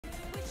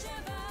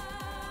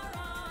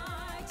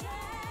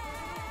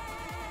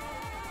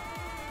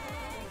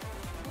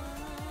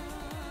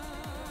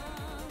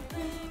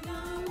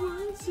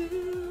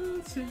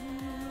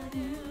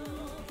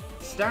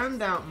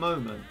Standout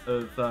moment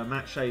of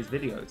Matt Shea's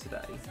video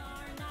today.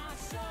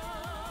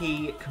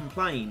 He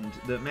complained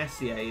that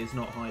Messier is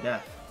not high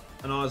def,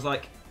 and I was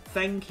like,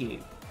 thank you.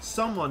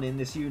 Someone in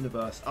this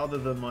universe other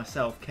than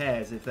myself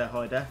cares if they're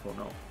high def or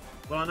not.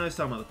 Well, I know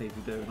some other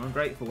people do, and I'm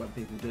grateful when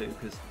people do,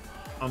 because,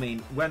 I mean,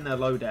 when they're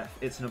low def,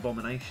 it's an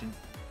abomination.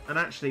 And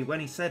actually, when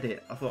he said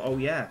it, I thought, oh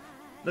yeah,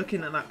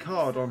 looking at that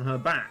card on her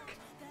back,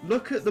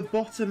 look at the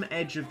bottom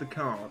edge of the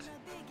card.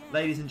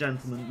 Ladies and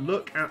gentlemen,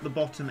 look at the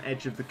bottom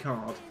edge of the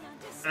card,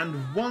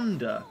 and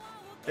wonder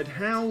at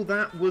how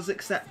that was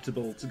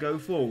acceptable to go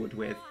forward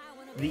with.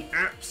 The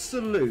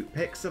absolute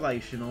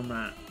pixelation on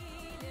that.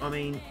 I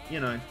mean, you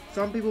know,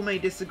 some people may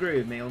disagree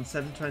with me on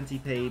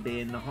 720p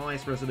being the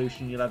highest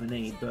resolution you'll ever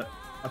need, but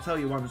I'll tell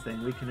you one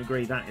thing, we can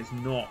agree that is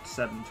not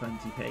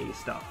 720p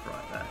stuff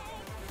right there.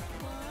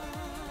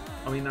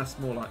 I mean, that's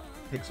more like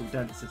pixel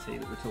density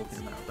that we're talking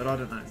about, but I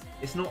don't know.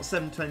 It's not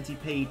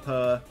 720p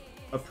per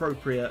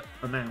appropriate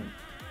amount,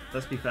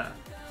 let's be fair.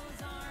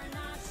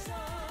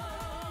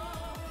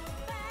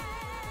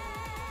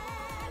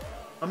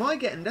 Am I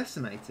getting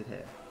decimated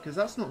here? Because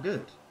that's not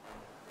good.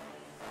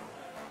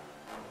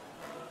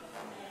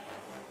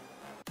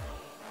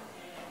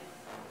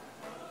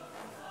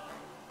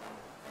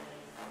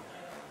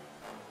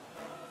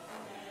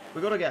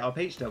 We've got to get our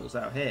Peach Devils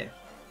out here.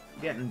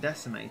 We're getting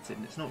decimated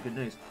and it's not good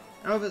news.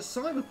 However,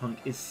 Cyberpunk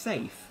is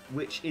safe,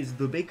 which is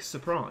the big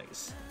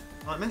surprise.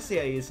 Like,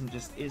 Messier isn't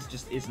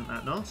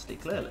that nasty,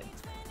 clearly.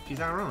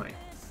 She's alright.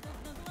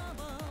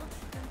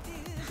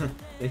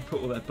 They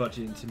put all their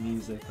budget into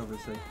music,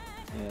 obviously.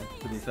 Yeah,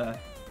 to be fair.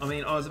 I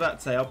mean, I was about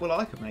to say, well,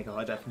 I could make a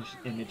high definition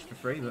image for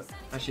free, but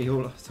actually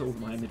all of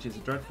my images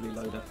are dreadfully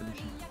low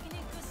definition.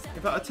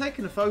 In fact, I'd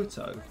taken a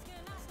photo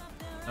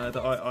that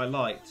I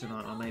liked, and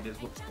I made it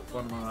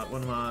one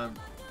of my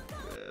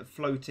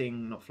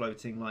floating, not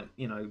floating, like,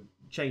 you know,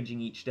 changing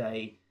each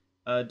day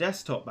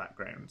desktop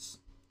backgrounds.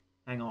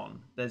 Hang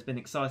on, there's been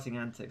exciting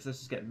antics. Let's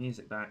just get the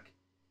music back,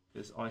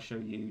 because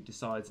iShowU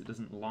decides it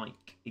doesn't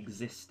like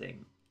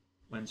existing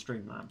when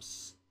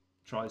Streamlabs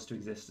tries to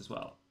exist as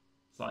well.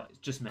 It's like, it's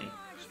just me,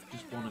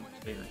 just want it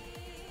to be me.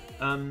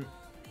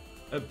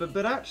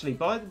 But actually,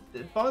 by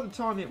the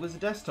time it was a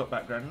desktop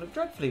background, it looked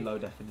dreadfully low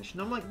definition.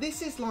 I'm like,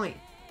 this is like,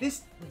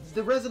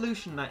 the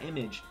resolution of that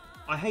image,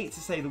 I hate to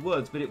say the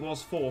words, but it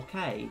was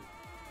 4K.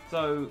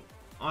 So,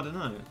 I don't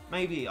know.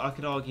 Maybe I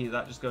could argue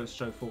that just goes to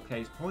show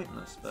 4K is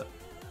pointless, but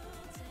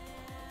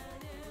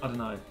I don't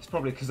know. It's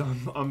probably because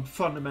I'm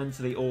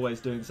fundamentally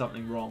always doing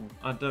something wrong.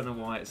 I don't know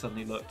why it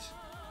suddenly looked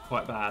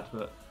quite bad,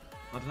 but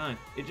I don't know.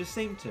 It just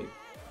seemed to.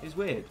 It was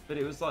weird, but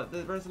it was like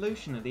the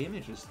resolution of the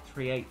image was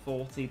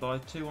 3840 by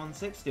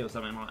 2160 or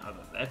something like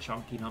that. They're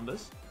chunky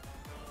numbers.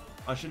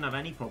 I shouldn't have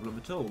any problem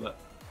at all, but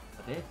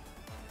I did.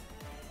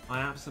 I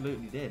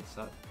absolutely did,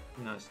 so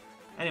who knows.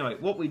 Anyway,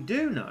 what we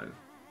do know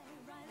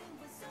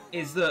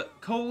is that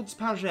Cold's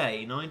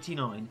Paget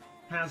 99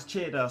 has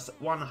cheered us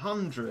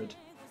 100.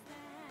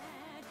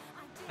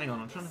 Hang on,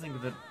 I'm trying to think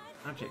of an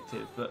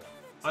adjective, but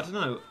I don't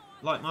know.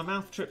 Like, my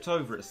mouth tripped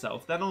over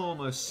itself, then I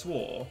almost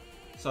swore.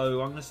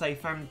 So I'm going to say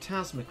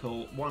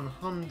phantasmical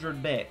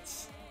 100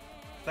 bits.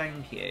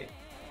 Thank you.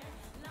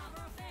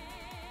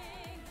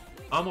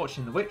 I'm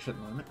watching The Witcher at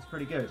the moment. It's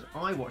pretty good.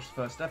 I watched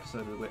the first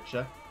episode of The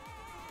Witcher,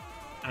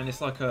 and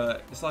it's like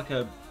a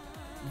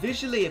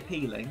visually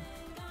appealing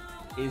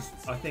is,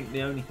 I think,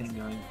 the only thing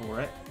going for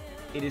it.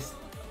 It is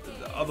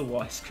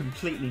otherwise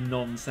completely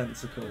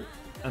nonsensical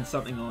and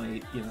something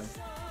I, you know,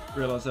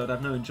 realise I would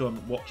have no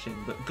enjoyment watching.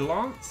 But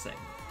glancing,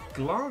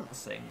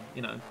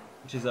 you know,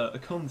 which is a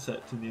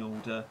concept in the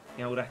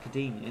old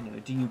academia. You know,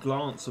 do you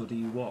glance or do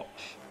you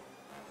watch?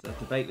 It's a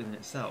debate within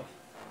itself.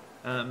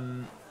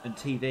 And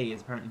TV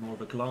is apparently more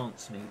of a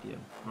glance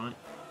medium, right?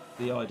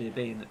 The idea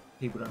being that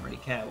people don't really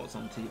care what's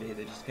on TV;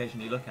 they just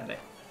occasionally look at it.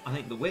 I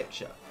think The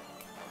Witcher,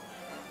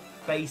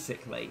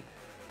 basically,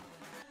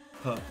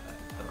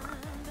 perfect for that,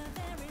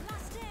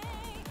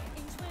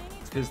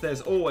 because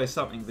there's always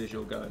something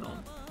visual going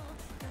on,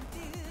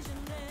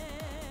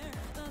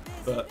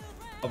 but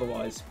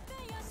otherwise,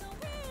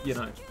 you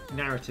know,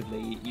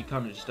 narratively, you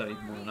kind of just don't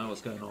even want to know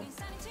what's going on.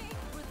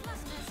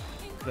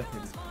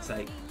 Flipping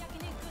sake.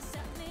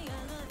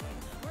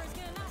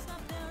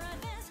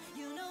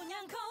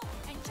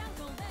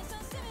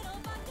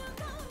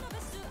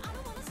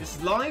 This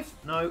is live?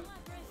 No,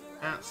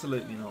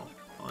 absolutely not.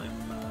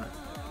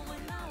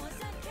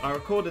 I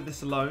recorded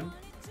this alone.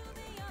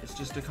 It's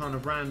just a kind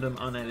of random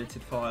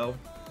unedited file,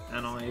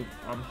 and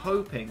I'm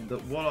hoping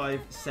that what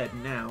I've said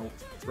now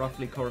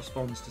roughly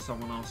corresponds to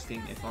someone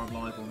asking if I'm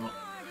live or not.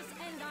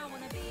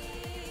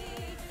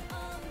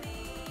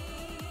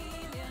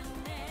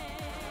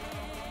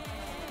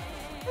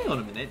 Hang on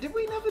a minute, did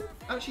we never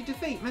actually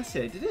defeat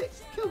Messier? Did it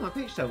kill my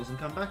Peach Devils and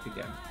come back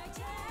again?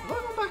 Have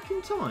I gone back in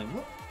time?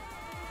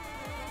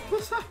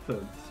 What's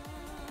happened?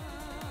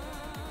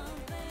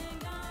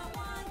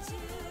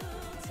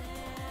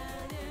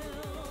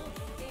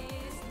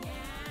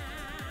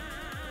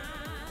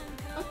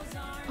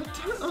 I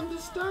don't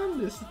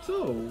understand this at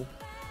all.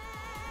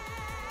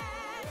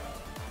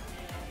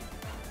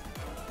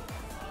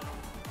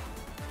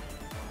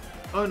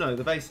 Oh no,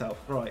 the base health,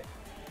 right.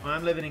 I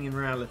am living in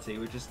reality,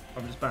 I'm just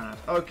bad.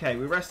 Okay,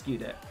 we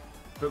rescued it.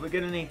 But we're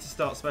going to need to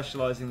start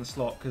specialising the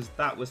slot, because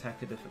that was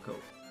hecka difficult.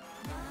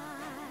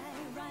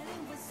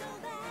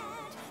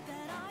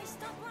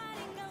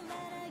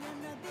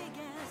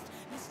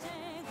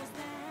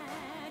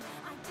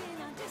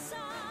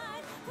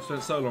 I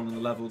spent so long on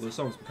the level, the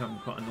song's becoming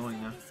quite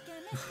annoying now.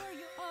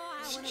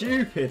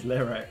 Stupid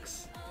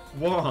lyrics.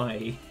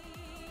 Why?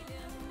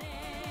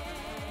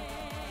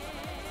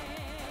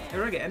 Hey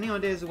Reggie, any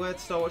ideas of where to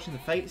start watching the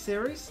Fate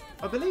series?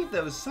 I believe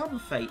there was some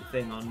Fate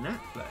thing on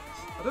Netflix.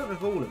 I don't know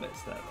if all of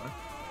it's there though.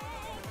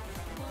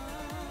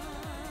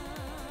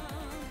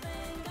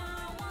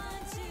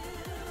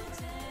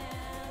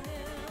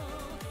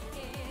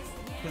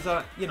 Because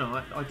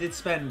I did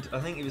spend, I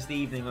think it was the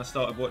evening I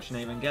started watching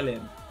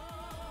Evangelion.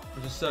 I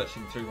was just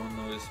searching through one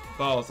of those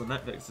bars on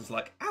Netflix that's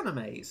like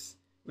animes,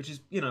 which is,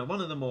 one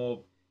of the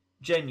more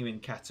genuine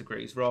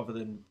categories rather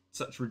than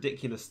such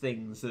ridiculous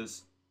things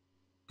as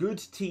good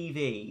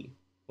TV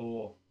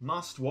or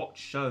must-watch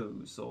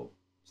shows or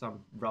some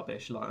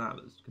rubbish like that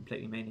that's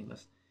completely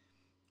meaningless.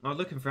 I was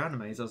looking for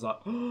animes. I was like,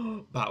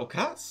 oh, Battle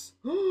Cats?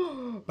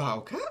 Oh,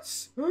 Battle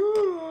Cats?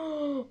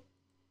 Oh,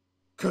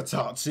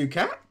 Kotatsu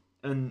Cat?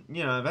 And,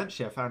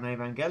 eventually I found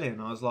Evangelion.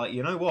 I was like,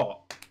 you know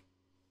what?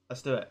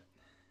 Let's do it.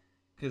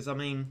 Because, I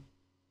mean,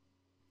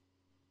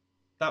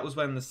 that was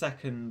when the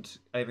second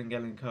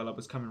Evangelion collab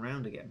was coming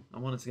around again. I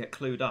wanted to get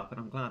clued up,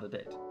 and I'm glad I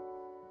did.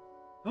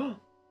 Oh!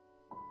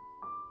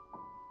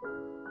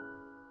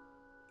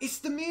 It's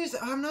the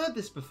music! I haven't heard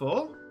this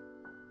before!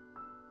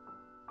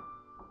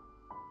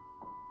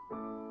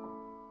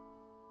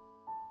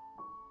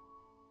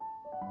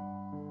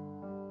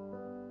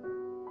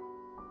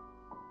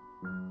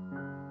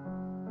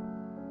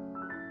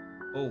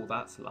 Oh,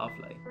 that's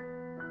lovely.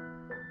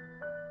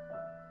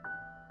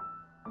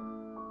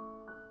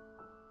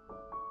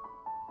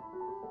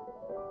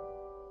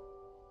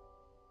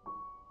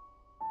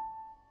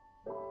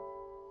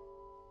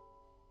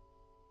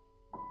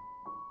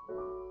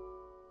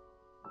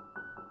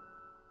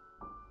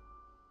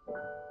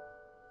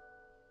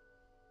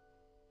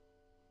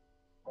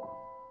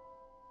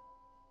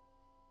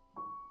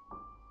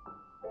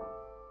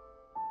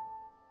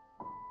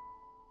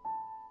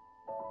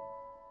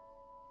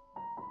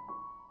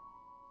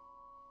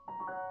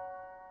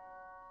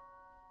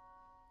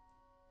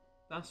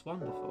 That's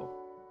wonderful.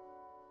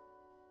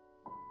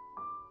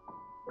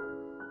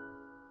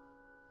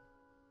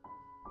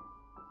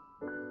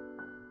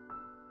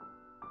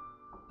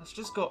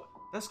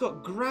 That's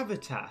got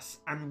gravitas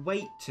and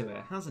weight to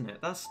it, hasn't it?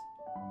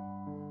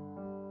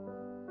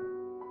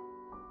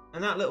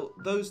 And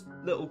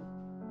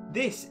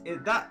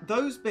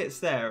those bits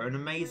there are an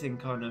amazing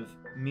kind of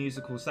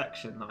musical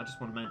section that I just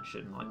want to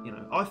mention. Like,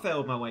 I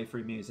failed my way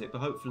through music, but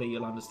hopefully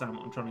you'll understand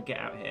what I'm trying to get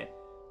out here.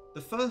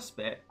 The first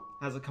bit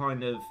has a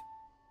kind of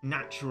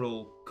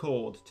natural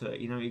chord to it.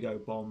 You go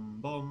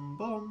bom bom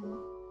bom.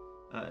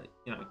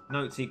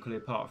 Notes equally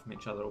apart from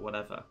each other or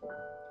whatever.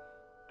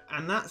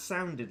 And that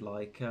sounded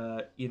like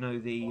I'll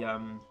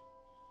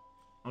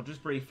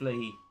just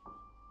briefly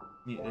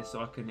mute this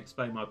so I can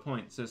explain my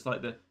point. So it's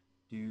like the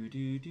do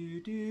do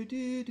do do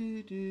do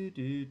do do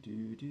do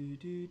do do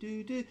do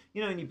do do.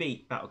 When you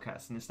beat Battle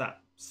Cats and it's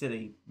that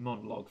silly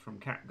monologue from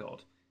Cat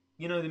God.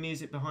 The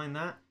music behind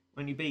that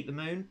when you beat the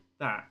moon,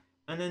 that.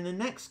 And then the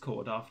next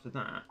chord after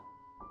that,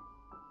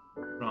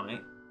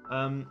 right,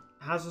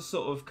 has a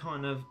sort of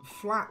kind of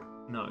flat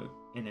note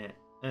in it.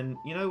 And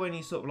when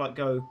you sort of like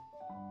go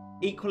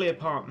equally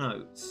apart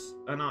notes,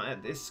 and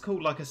it's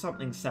called like a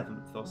something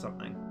seventh or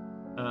something,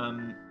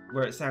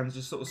 where it sounds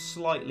just sort of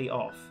slightly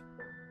off.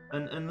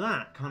 And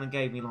that kind of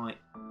gave me like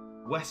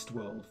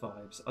Westworld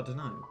vibes, I don't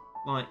know.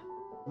 Like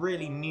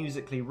really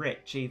musically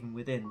rich even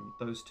within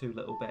those two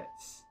little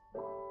bits.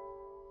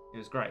 It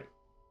was great.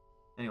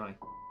 Anyway,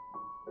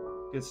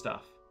 good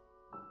stuff.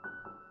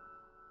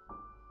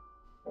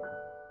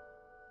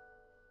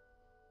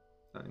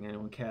 I don't think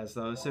anyone cares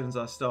though. As soon as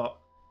I start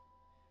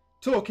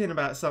talking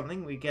about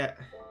something, we get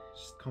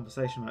just a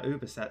conversation about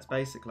Uber sets,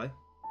 basically.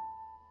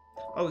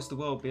 Oh, it's the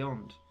World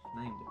Beyond.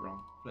 Named it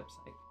wrong. Flip's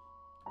sake.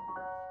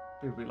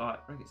 People be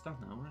like, Rick, it's done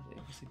now already.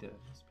 What's he doing?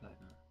 Let's play it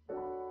now.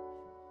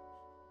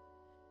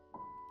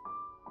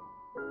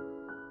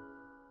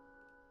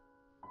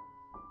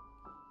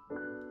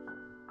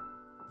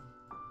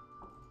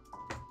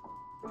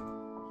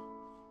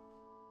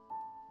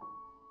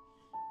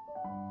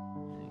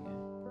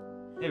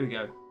 Here we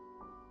go.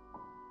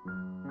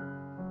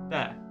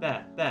 There.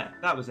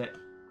 That was it.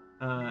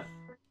 Da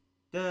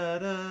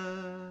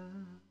da.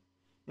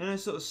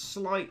 Sort of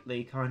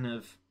slightly kind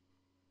of.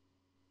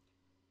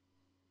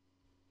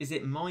 Is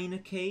it minor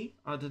key?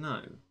 I don't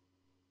know.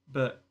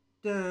 But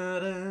da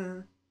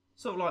da.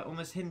 Sort of like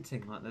almost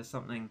hinting like there's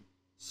something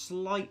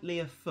slightly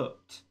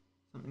afoot,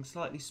 something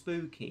slightly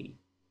spooky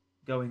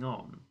going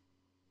on.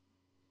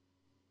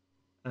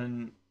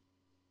 And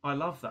I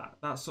love that.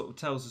 That sort of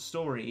tells a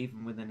story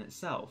even within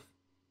itself.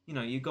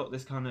 You've got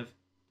this kind of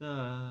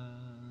da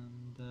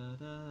da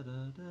da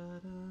da da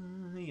da.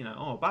 you know,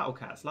 oh, Battle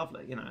Cat's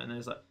lovely, you know, and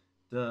there's like,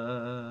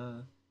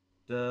 da,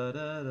 da, da,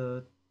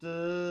 da,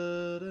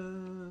 da,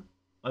 da.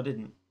 I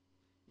didn't,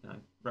 you know,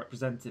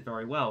 represent it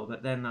very well,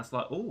 but then that's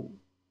like, oh,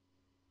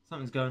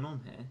 something's going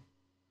on here.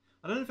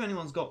 I don't know if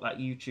anyone's got that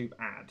YouTube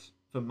ad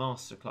for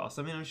Masterclass.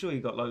 I mean, I'm sure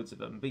you got loads of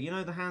them, but you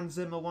know the Hans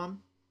Zimmer one?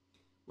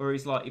 Where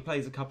he's like, he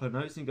plays a couple of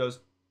notes and he goes,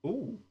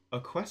 ooh, a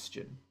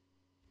question.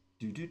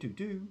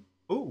 Do.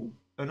 Ooh,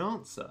 an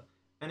answer.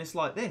 And it's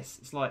like this.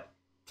 It's like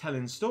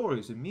telling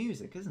stories with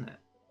music, isn't it?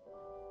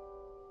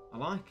 I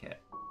like it.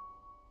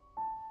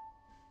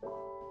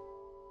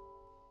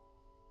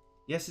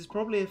 Yes, it's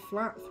probably a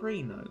flat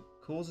 3 note.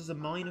 Causes a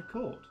minor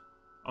chord.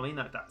 I mean,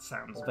 that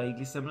sounds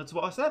vaguely similar to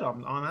what I said.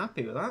 I'm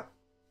happy with that.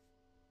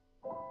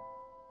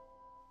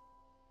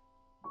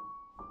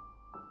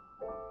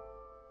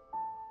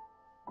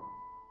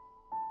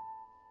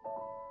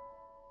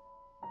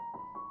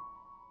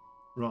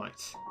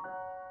 Right.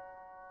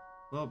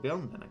 Well,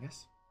 beyond then, I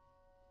guess.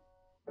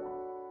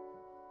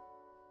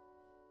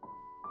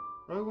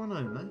 Row 1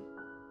 only.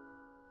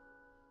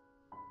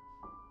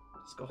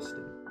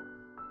 Disgusting.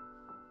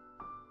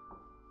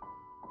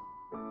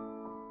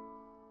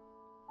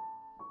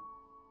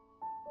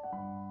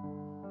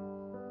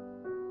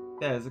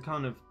 There's a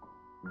kind of...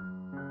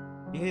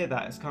 You hear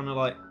that? It's kind of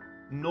like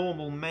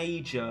normal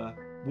major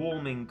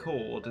warming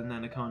chord and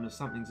then a kind of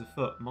something's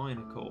afoot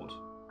minor chord.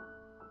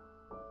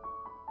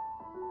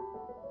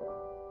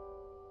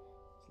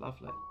 It's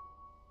lovely.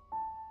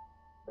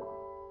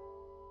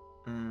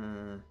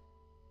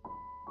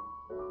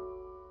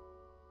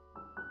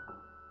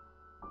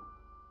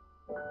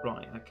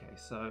 Right, okay,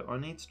 so I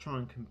need to try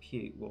and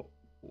compute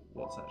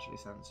what's actually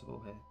sensible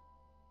here.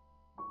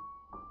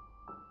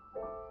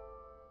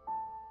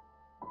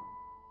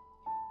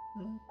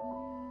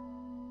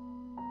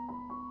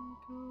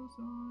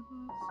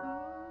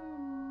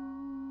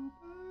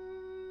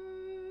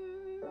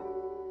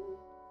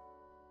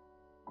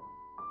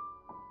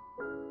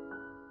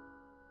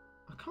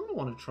 I kind of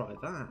want to try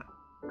that.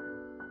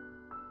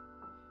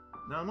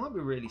 Now, it might be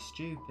really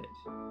stupid,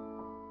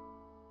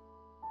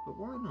 but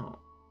why not?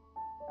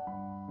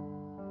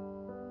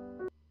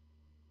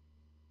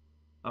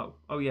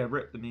 Oh yeah,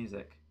 rip the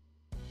music.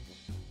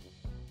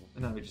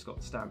 And now we just got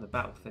the standard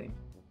battle theme.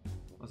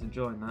 I was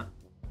enjoying that.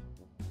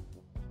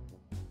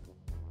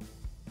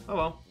 Oh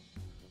well.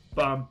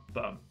 Bum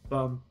bum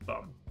bum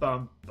bum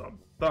bum bum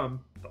bum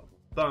bum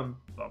bum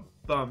bum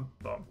bum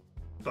bum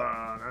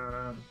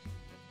bum.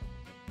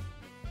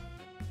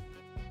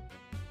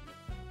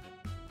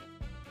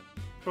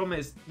 Problem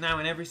is, now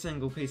in every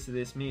single piece of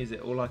this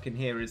music, all I can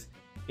hear is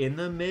in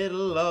the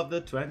middle of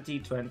the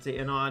 2020,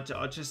 and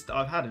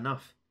I've had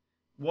enough.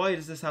 Why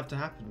does this have to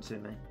happen to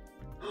me?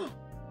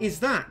 Is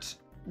that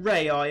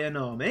Ragintreyjen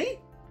Army?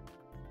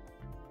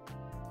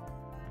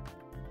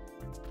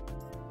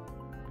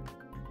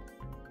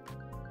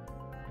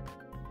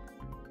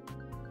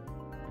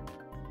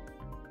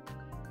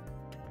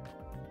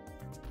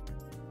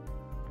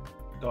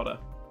 Got her.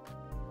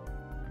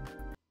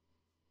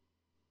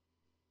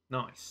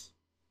 Nice.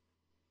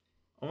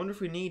 I wonder if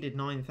we needed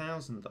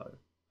 9,000 though.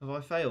 Have I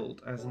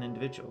failed as an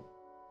individual?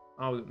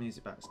 Oh, we got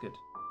music back, it's good.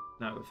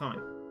 No, we're fine.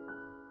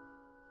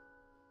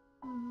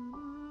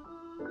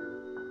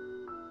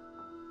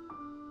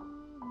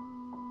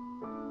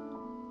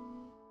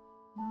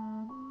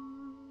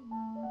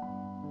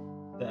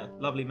 There,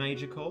 lovely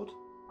major chord.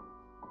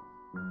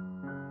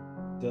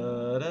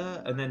 Da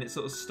da, and then it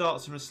sort of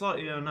starts from a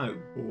slightly lower note.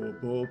 Bo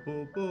bo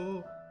bo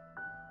bo.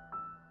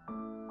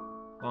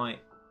 Like,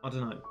 I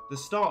don't know. The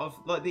start of,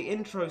 like, the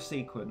intro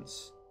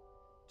sequence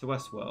to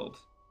Westworld.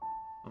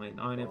 I mean,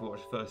 I never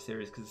watched the first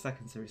series because the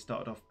second series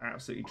started off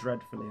absolutely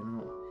dreadfully,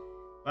 and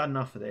I've had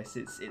enough of this.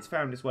 It's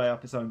found its way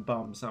up its own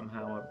bum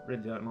somehow. I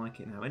really don't like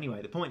it now.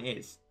 Anyway, the point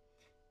is,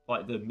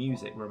 like, the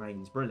music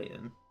remains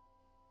brilliant.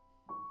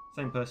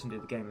 Same person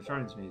did the Game of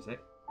Thrones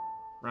music.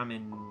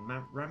 Ramin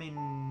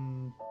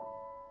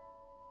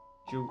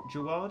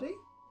Djawadi?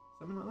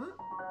 Something like that?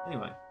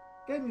 Anyway,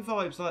 gave me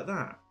vibes like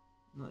that.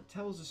 And it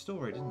tells a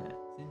story, doesn't it?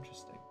 It's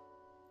interesting.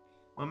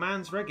 My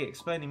man's reggae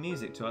explaining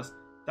music to us,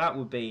 that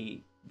would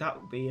be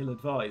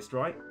ill-advised,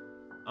 right?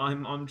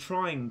 I'm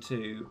trying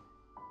to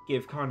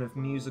give kind of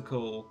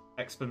musical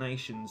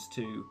explanations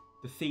to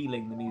the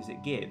feeling the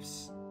music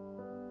gives.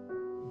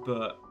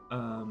 But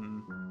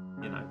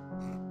you know,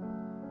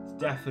 it's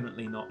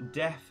definitely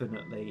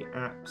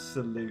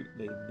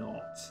absolutely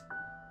not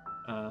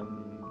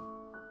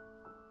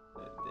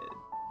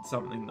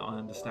something that I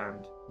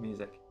understand,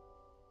 music.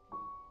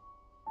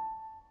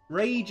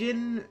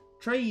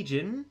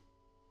 Ragintreyjen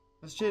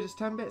has cheered us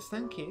 10 bits,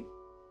 thank you.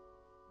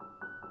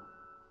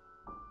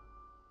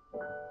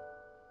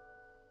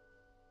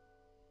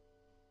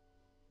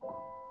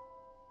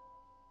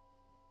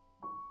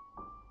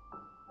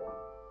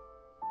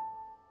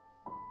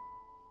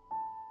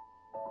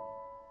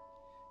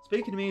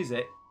 Speaking of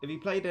music, have you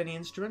played any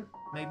instrument?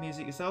 Made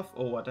music yourself?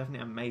 Oh, I definitely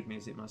haven't made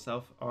music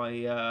myself.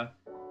 I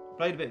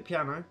played a bit of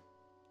piano.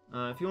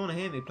 If you want to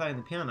hear me playing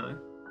the piano,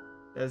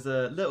 there's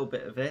a little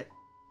bit of it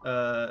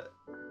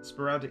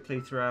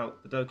sporadically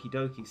throughout the Doki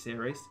Doki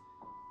series.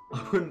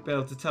 I wouldn't be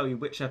able to tell you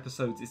which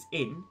episodes it's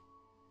in,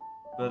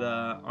 but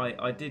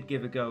I did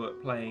give a go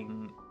at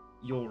playing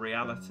Your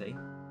Reality,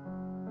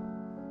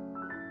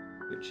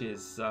 which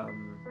is a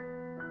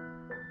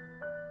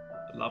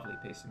lovely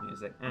piece of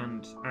music,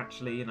 and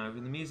actually, you know,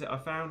 the music I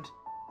found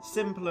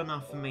simple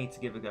enough for me to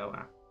give a go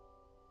at.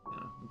 You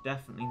know,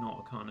 definitely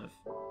not a kind of,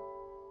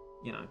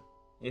 you know,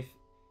 if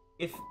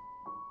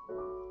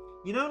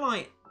you know,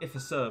 like if a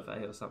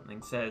survey or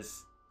something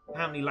says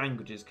how many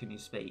languages can you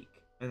speak,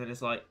 and then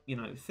it's like, you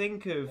know,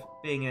 think of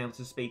being able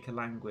to speak a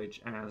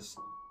language as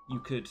you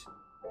could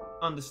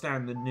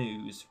understand the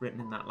news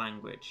written in that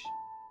language.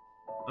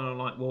 And I'm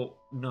like, well,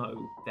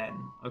 no, then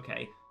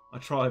okay, I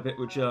try a bit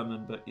with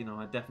German, but you know,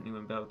 I definitely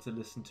wouldn't be able to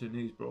listen to a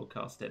news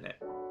broadcast in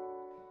it.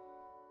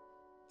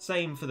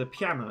 Same for the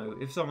piano.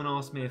 If someone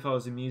asked me if I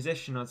was a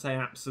musician, I'd say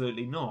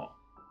absolutely not.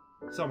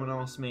 Someone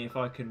asked me if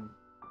I can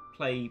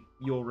play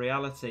Your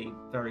Reality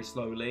very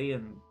slowly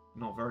and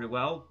not very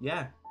well.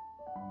 Yeah,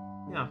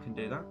 I can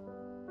do that.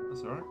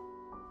 That's alright.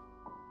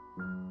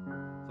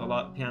 So I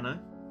like the piano.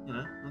 You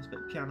know, nice bit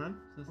of piano.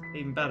 So it's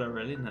even better,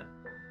 really, isn't it?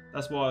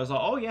 That's why I was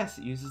like, oh yes,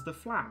 it uses the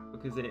flat,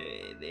 because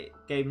it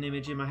gave an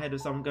image in my head of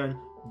someone going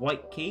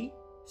white key,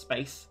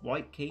 space,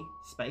 white key,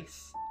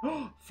 space,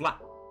 flat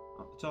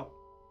up the top.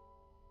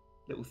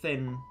 Little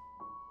thin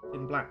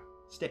black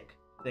stick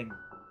thing.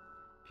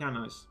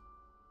 Pianos.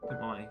 Look at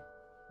my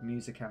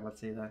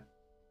musicality there.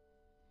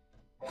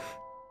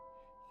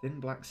 Thin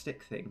black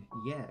stick thing.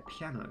 Yeah,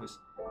 pianos.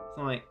 It's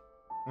like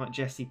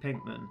Jesse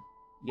Pinkman.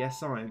 Yeah,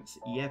 science.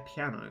 Yeah,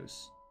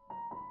 pianos.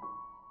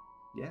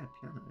 Yeah,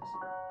 pianos.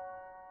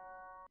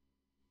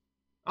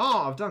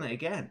 Oh, I've done it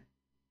again.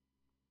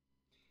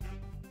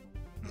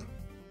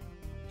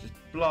 Just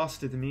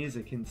blasted the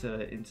music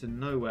into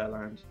nowhere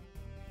land.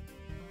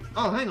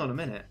 Oh, hang on a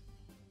minute.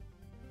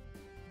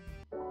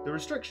 The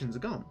restrictions are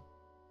gone.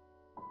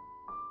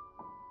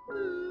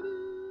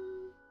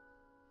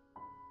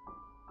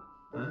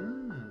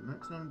 Ah,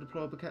 maximum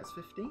deployable cats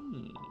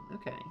 15.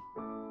 Okay.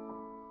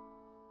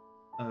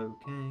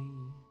 Okay,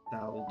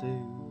 that'll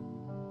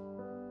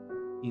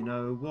do. You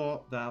know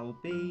what? That'll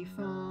be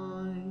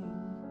fine.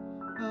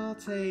 I'll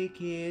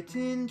take it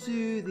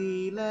into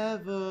the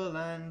level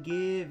and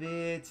give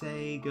it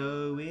a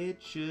go. It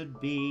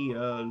should be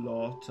a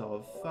lot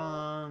of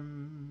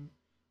fun.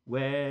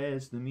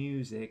 Where's the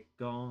music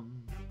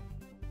gone?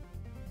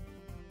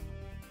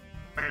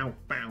 Bow,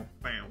 bow,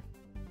 bow.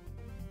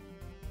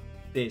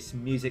 This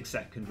music's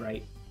second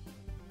rate.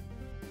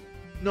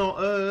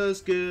 Not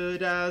as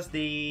good as the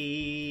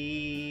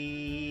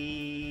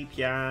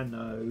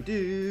piano.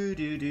 Do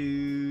do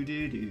do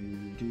do do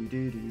do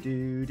do do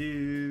do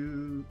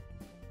do.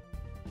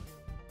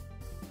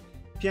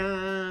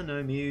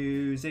 Piano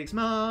music's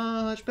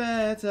much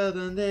better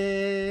than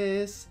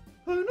this.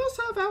 Owners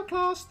have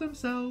outclassed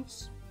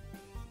themselves.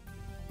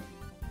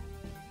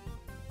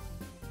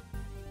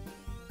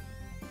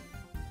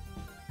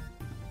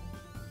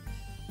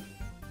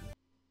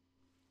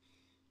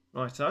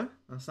 Righto,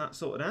 that's that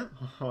sorted out.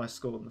 Oh, I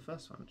scored in the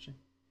first one, actually.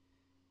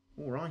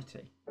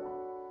 Alrighty.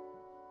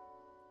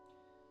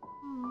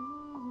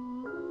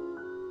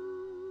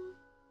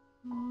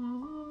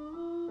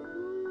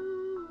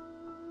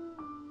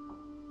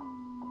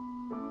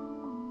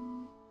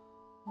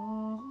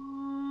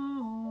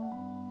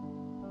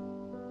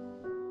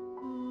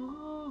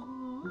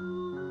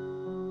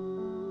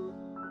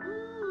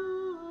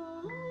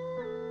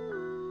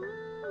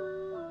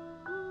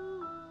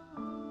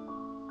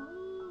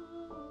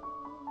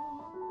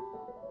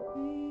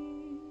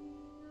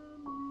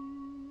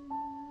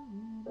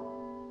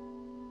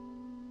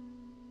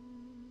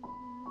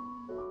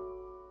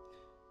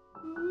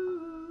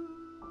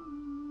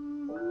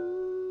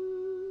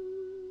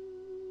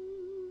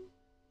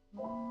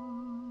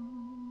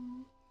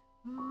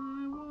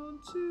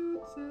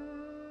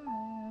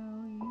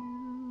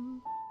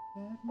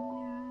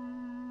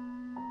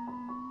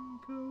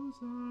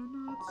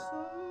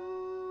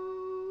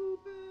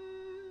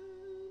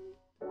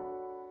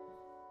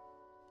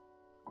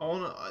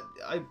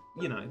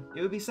 You know,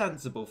 it would be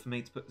sensible for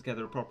me to put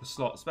together a proper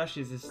slot,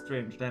 especially as this is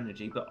 300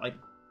 energy, but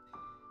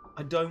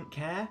I don't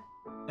care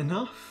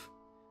enough.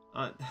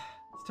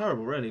 It's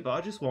terrible, really, but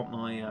I just want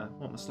my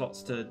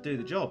slots to do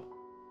the job,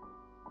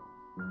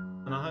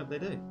 and I hope they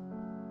do.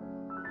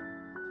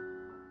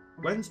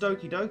 When's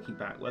Doki Doki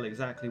back? Well,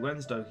 exactly,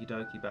 when's Doki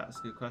Doki back? That's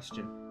a good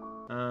question.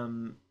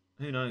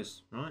 Who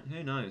knows, right?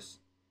 Who knows?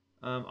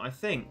 I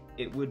think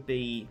it would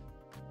be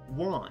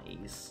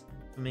wise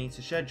for me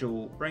to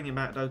schedule bringing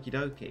back Doki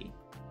Doki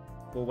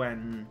for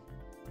when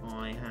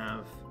I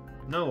have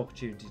no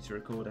opportunity to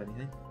record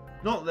anything.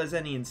 Not that there's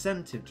any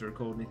incentive to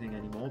record anything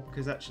anymore,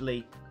 because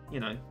actually,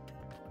 you know,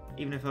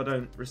 even if I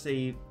don't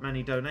receive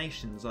many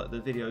donations, like the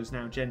videos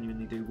now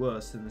genuinely do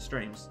worse than the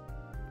streams.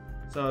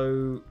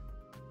 So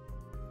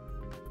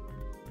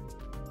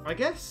I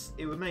guess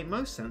it would make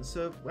most sense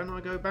of when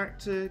I go back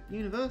to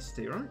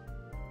university, right?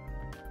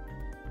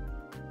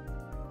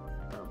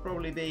 That would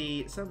probably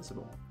be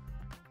sensible.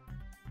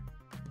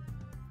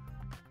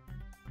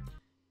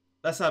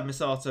 Let's have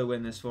Misato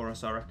win this for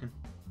us, I reckon.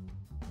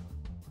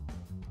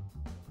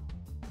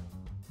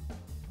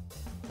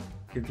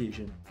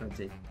 Confusion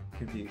 20,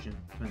 confusion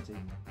 20,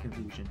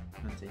 confusion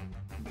 20,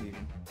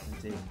 confusion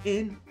 20.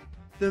 In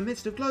the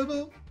midst of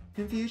global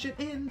confusion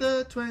in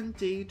the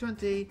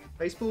 2020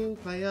 baseball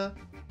player,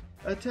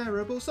 a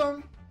terrible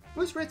song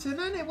was written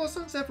and it was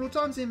sung several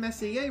times in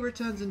Messier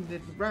returns and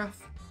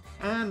wrath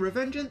and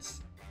revengeance.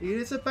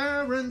 It's a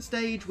barren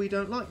stage, we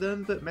don't like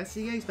them, but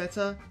Messier's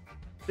better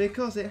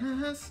because it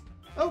has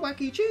a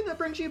wacky tune that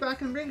brings you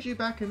back and brings you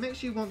back and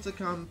makes you want to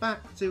come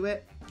back to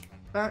it,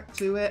 back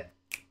to it.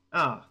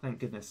 Ah, thank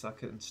goodness I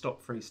can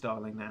stop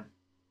freestyling now.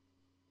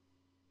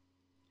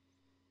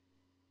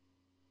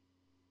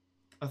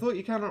 I thought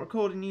you cannot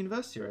record in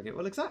university, Reggie.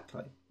 Well,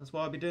 exactly. That's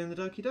why I'll be doing the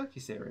Doki Doki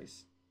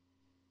series.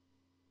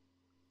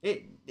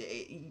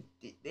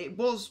 It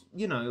was,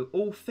 you know,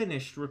 all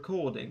finished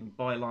recording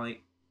by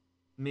like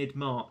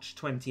mid-March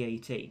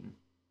 2018.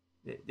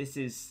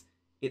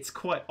 It's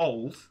quite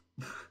old.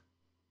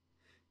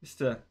 just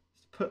to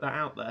put that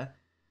out there.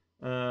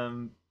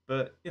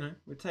 But, you know,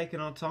 we're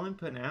taking our time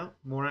putting it out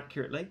more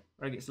accurately.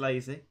 Reg gets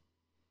lazy.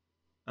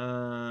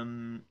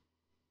 I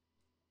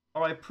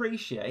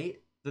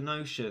appreciate the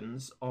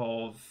notions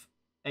of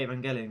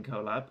Evangelion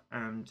collab,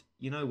 and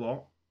you know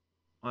what?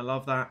 I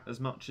love that as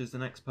much as the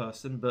next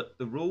person, but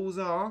the rules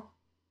are,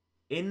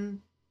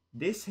 in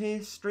this here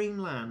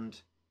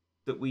streamland,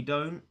 that we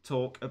don't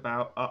talk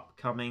about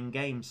upcoming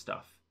game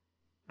stuff.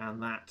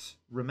 And that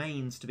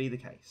remains to be the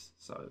case.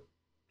 So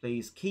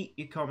please keep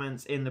your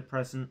comments in the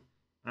present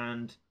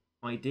and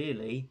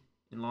ideally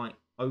in like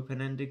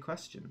open-ended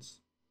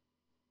questions.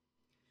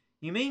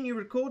 You mean you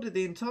recorded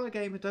the entire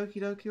game of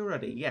Doki Doki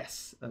already?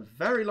 Yes, a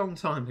very long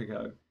time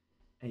ago.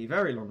 A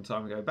very long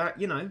time ago. Back,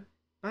 you know,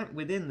 back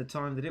within the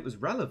time that it was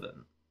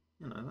relevant.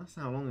 You know, that's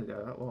how long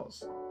ago that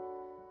was.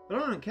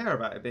 But I don't care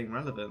about it being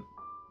relevant.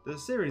 The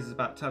series is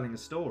about telling a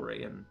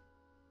story and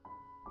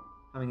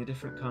having a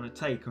different kind of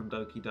take on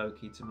Doki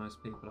Doki to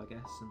most people, I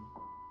guess. And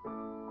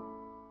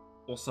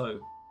also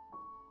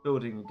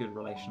building a good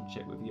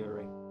relationship with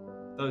Yuri.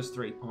 Those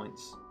 3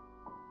 points.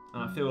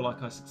 And I feel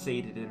like I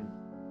succeeded in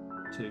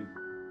 2.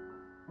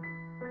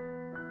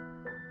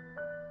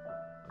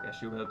 I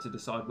guess you'll be able to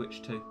decide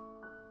which 2.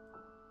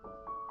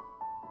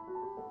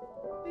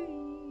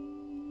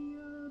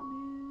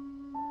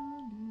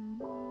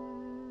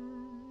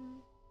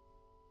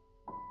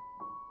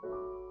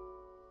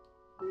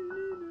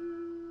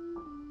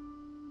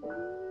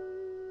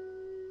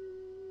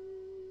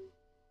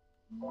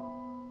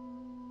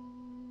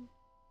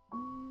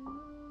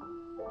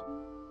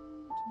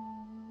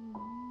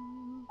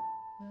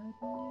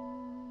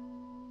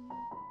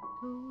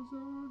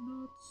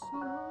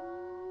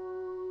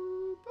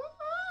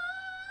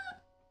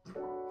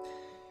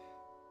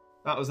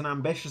 That was an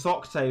ambitious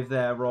octave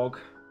there, Rog.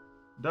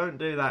 Don't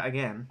do that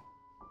again.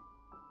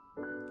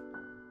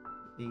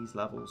 These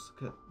levels.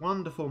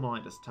 Wonderful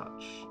Midas touch.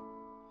 Do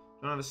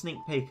you want to have a sneak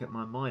peek at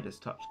my Midas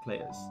touch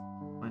clears?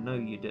 I know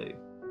you do.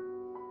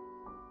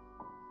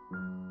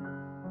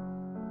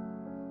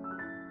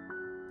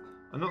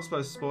 I'm not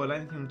supposed to spoil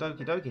anything from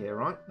Doki Doki here,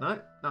 right? No,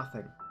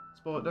 nothing.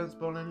 Don't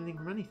spoil anything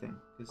from anything,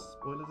 because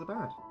spoilers are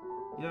bad.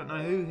 You don't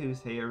know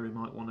who's here who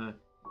might want to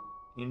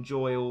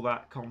enjoy all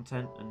that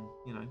content and,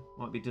 you know,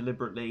 might be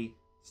deliberately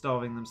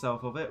starving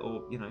themselves of it,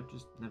 or, you know,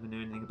 just never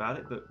knew anything about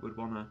it but would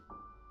want to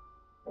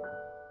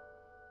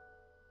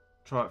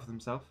try it for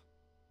themselves.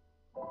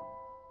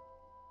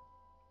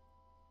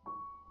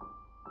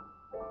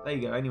 There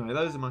you go. Anyway,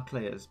 those are my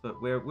clears,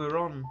 but we're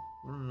on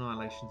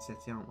Annihilation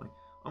City, aren't we?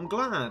 I'm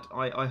glad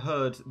I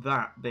heard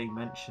that being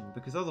mentioned,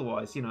 because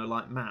otherwise, you know,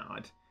 like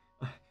Matt,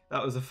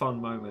 that was a fun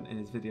moment in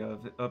his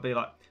video. I'd be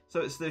like,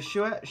 so it's the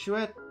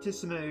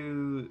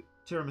Shuetishimu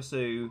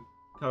Tiramisu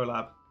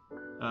collab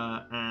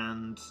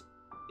and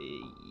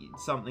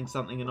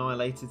something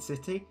Annihilated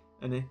City,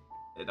 and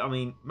I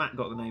mean, Matt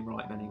got the name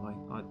right anyway.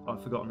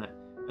 I've forgotten it,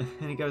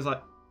 and he goes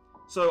like,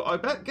 so I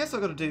guess I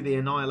got to do the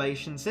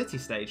Annihilation City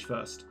stage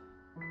first.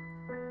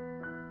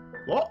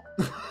 What?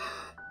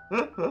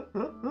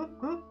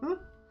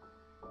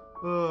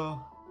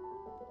 Oh.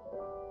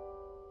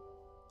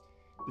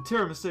 The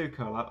tiramisu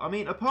collab. I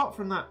mean, apart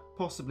from that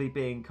possibly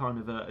being kind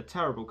of a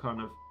terrible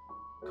kind of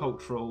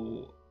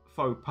cultural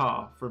faux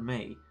pas from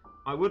me,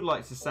 I would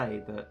like to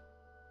say that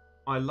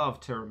I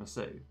love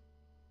tiramisu.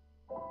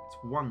 It's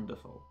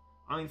wonderful.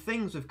 I mean,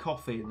 things with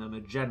coffee in them are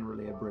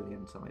generally a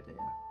brilliant idea.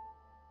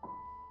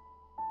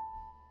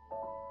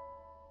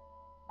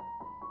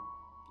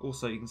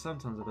 Also, you can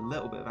sometimes have a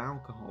little bit of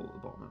alcohol at the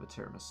bottom of a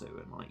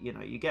tiramisu, and, like, you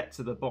know, you get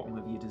to the bottom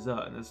of your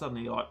dessert and then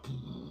suddenly you're like,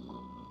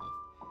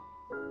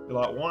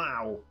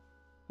 wow,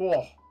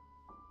 whoa,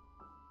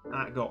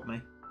 that got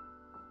me.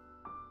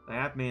 They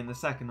had me in the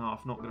second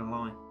half, not gonna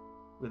lie,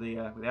 with the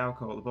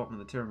alcohol at the bottom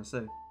of the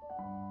tiramisu.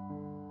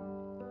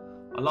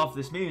 I love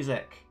this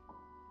music.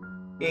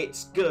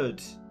 It's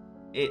good.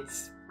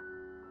 It's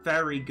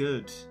very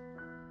good.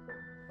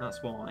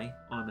 That's why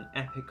I'm an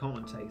epic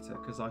commentator,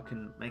 because I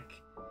can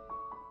make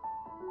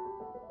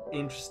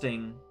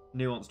interesting,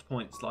 nuanced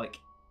points like,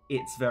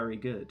 it's very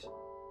good.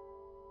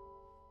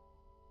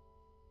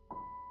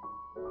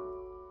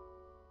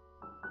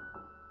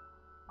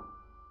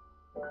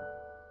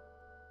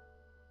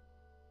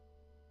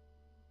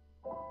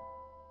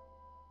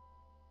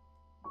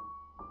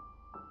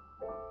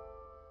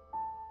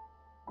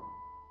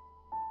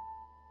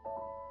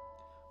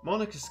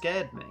 Monica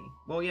scared me.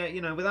 Well, yeah,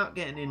 you know, without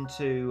getting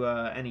into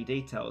any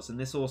details, and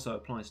this also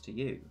applies to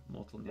you,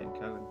 Mortal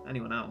Yenko, and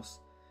anyone else.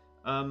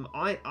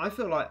 I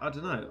feel like, I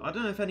don't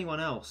know if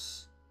anyone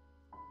else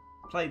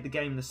played the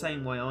game the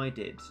same way I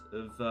did,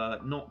 of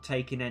not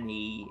taking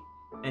any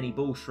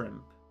bull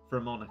shrimp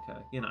from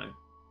Monica, you know.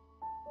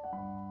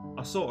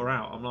 I sort her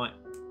out, I'm like,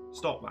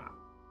 stop that,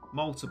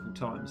 multiple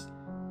times,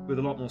 with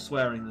a lot more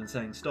swearing than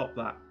saying stop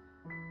that.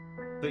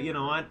 But you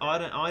know,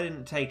 I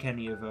didn't take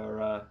any of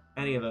her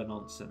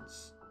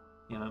nonsense.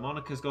 You know,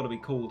 Monica's got to be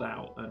called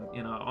out, and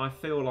you know, I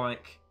feel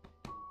like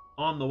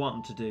I'm the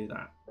one to do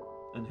that,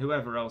 and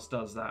whoever else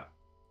does that,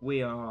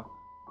 we are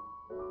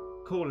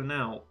calling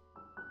out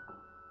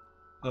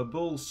her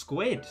bull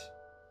squid.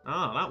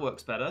 Ah, that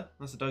works better.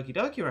 That's a Doki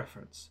Doki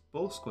reference.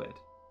 Bull squid.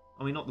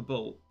 I mean, not the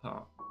bull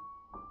part.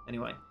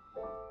 Anyway,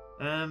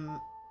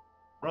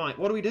 right,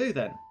 what do we do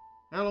then?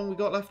 How long we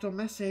got left on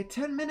Messier?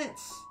 10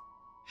 minutes.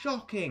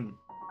 Shocking.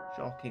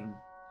 Shocking.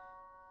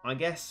 I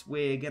guess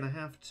we're going to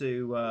have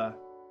to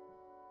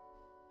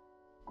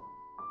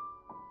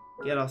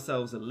get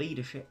ourselves a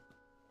leadership.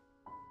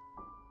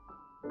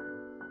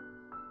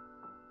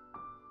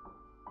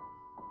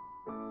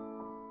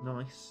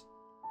 Nice.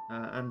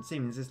 And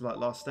seeming this is like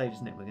last stage,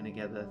 isn't it? We're going to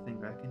get the thing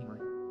back anyway.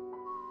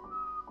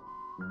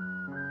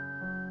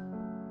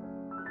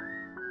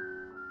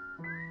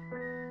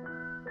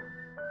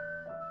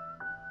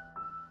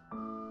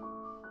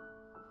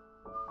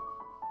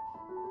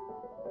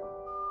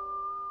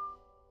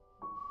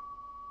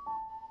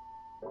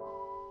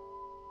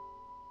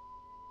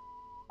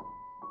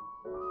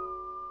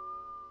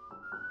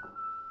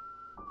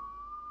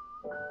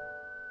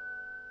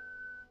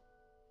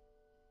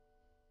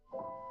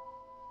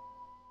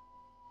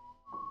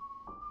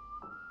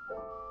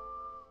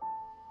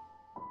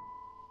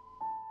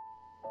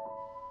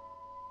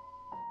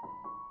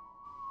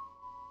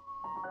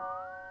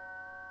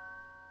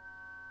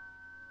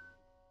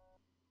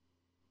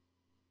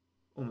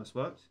 Almost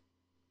worked.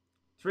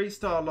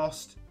 3-star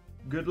lost.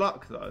 Good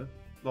luck though.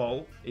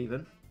 Lol,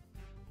 even.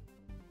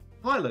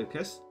 Hi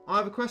Lucas, I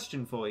have a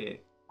question for you.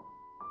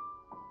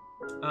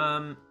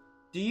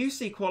 Do you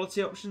see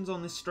quality options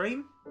on this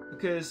stream?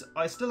 Because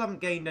I still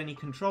haven't gained any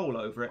control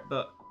over it,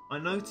 but I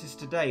noticed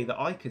today that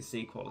I could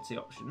see quality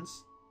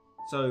options.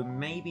 So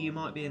maybe you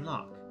might be in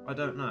luck. I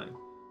don't know.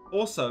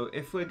 Also,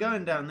 if we're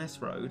going down this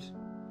road,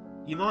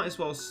 you might as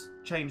well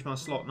change my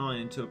slot 9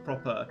 into a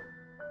proper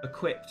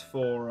equipped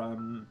for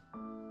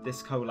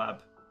this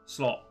collab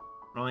slot,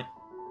 right?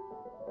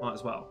 Might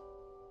as well.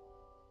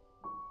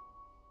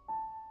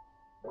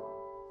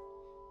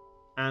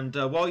 And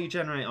while you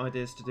generate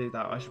ideas to do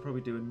that, I should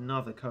probably do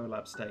another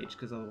collab stage,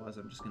 because otherwise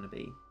I'm just going to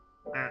be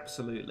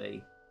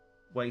absolutely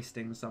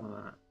wasting some of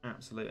that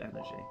absolute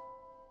energy.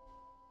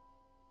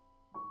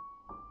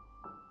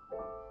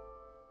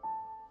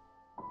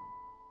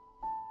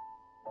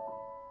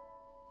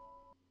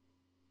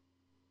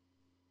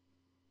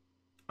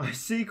 I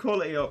see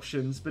quality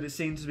options, but it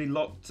seems to be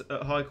locked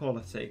at high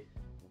quality.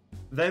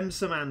 Them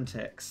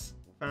semantics.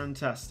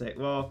 Fantastic.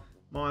 Well,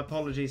 my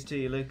apologies to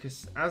you,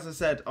 Lucas. As I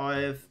said, I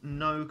have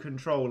no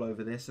control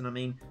over this, and I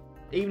mean,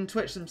 even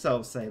Twitch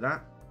themselves say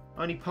that.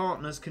 Only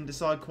partners can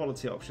decide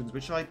quality options,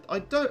 which I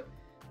don't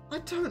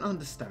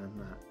understand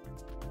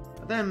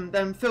that.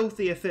 Them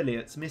filthy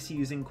affiliates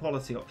misusing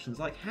quality options.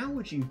 Like, how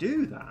would you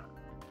do that?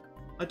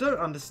 I don't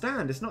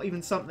understand. It's not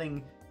even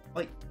something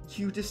like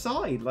you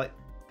decide. Like,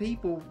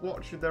 people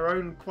watch with their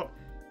own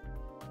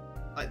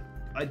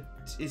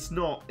it's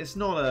not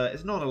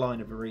a line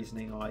of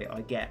reasoning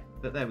I get,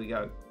 but there we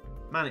go.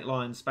 Manic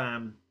Lion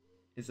spam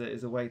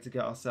is a way to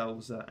get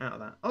ourselves out of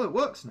that. Oh, it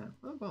works now.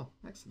 Oh well,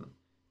 excellent,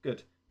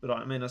 good. But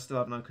I mean, I still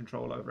have no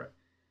control over it.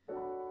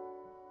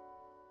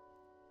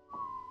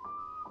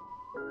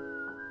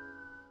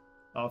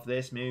 Of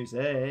this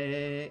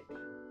music.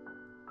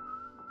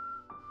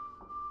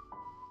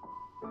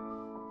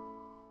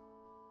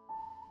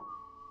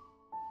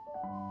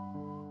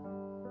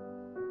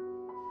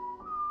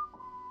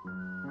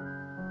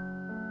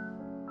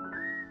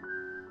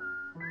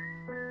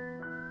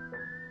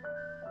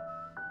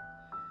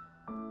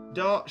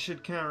 Dart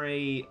should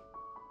carry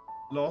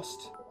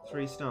Lost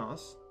 3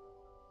 stars.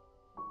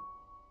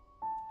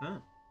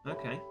 Oh,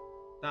 okay.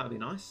 That would be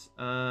nice.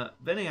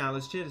 Vinayhal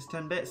has cheered us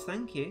 10 bits.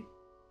 Thank you.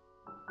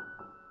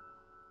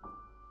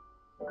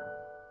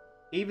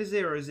 Eva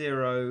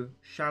 00,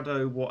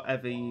 shadow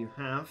whatever you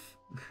have.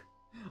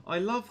 I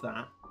love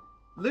that.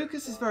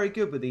 Lucas is very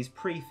good with these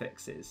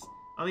prefixes.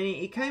 I mean,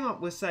 he came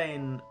up with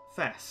saying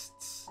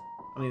fests.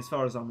 I mean, as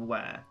far as I'm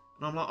aware.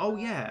 And I'm like, oh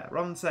yeah,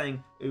 rather than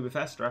saying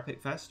Uberfest or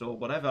Epic Fest or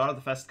whatever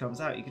other fest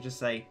comes out, you could just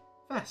say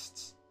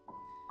fests.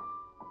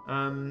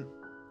 And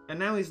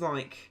now he's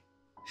like,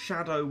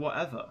 shadow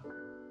whatever.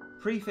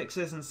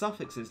 prefixes and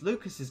suffixes.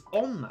 Lucas is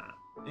on that.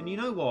 And you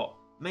know what?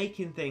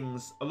 Making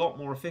things a lot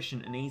more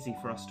efficient and easy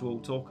for us to all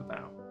talk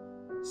about.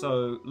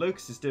 So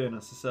Lucas is doing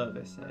us a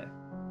service here.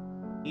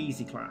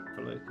 Easy clap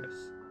for Lucas.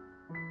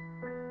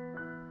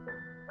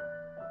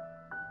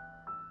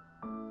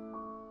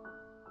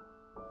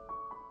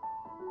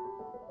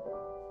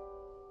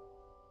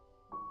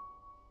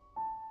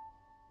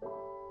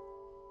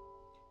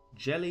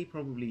 Jelly,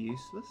 probably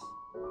useless.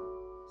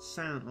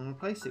 Sound, I'll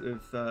replace it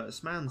with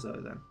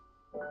Smanzo then.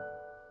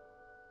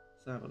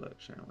 Let's have a look,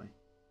 shall we?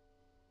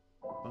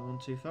 Have I gone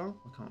too far?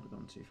 I can't have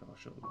gone too far,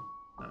 surely.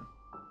 No.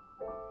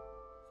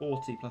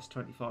 40 plus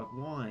 25.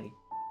 Why?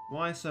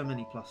 Why so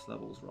many plus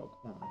levels, Rog?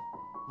 Why?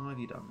 Why have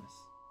you done this?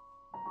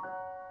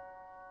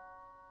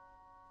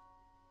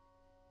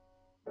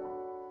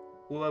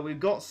 Although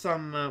we've got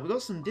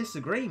some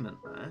disagreement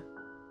there.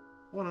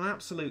 What an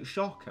absolute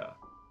shocker.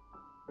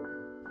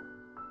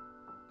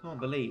 Can't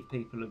believe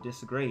people have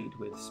disagreed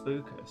with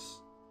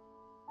Spookus.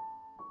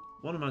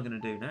 What am I going to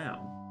do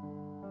now?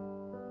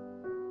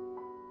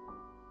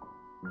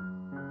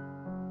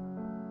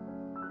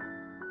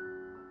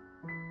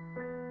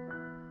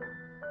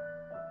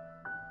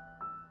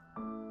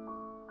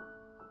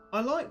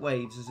 I like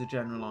waves as a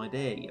general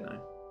idea, you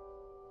know.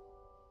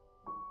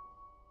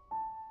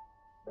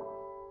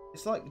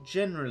 It's like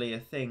generally a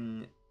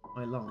thing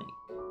I like.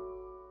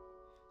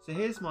 So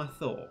here's my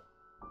thought.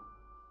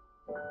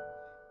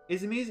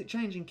 Is the music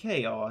changing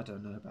key? Oh, I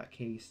don't know about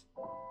keys.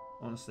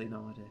 Honestly,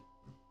 no idea.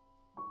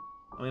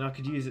 I mean, I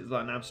could use it as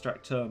like an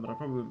abstract term, but I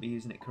probably wouldn't be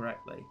using it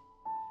correctly.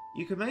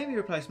 You could maybe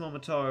replace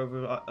Momotaro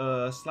with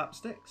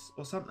slapsticks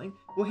or something.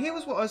 Well, here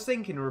was what I was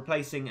thinking of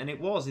replacing, and it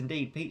was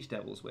indeed Peach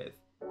Devils with,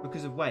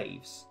 because of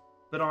waves.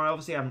 But I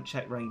obviously haven't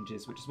checked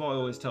ranges, which is what I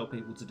always tell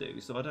people to do,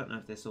 so I don't know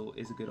if this all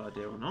is a good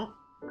idea or not.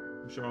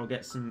 I'm sure I'll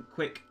get some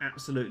quick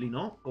absolutely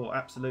not, or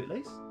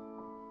absolutelys.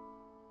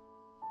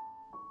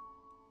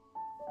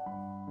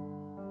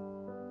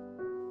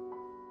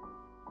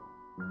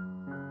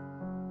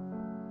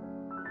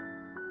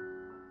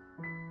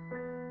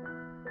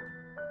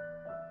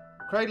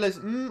 Cradler's,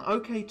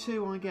 okay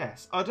too, I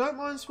guess. I don't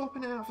mind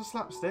swapping it out for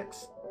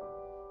slapsticks.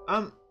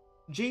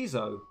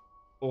 Jizo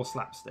or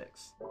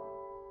slapsticks.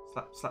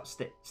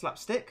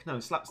 Slapstick?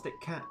 No, slapstick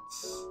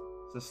cats.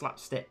 It's a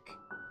slapstick.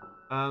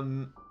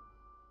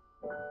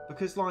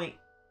 Because, like,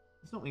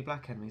 there's not many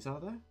black enemies, are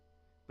there?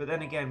 But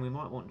then again, we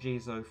might want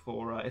Jizo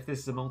for, if this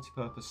is a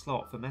multi-purpose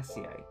slot for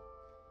Messier.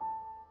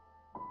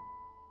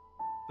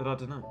 But I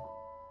don't know.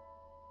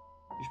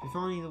 You should be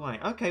fine either way.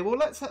 Okay, well,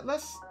 let's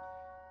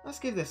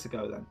give this a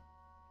go then.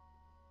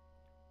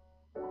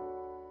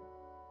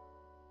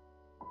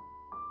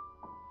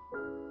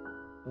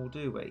 Or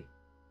do we?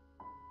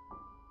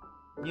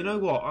 You know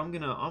what? I'm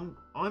genuine.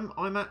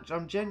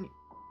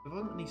 Have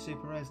I got any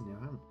super rares in here?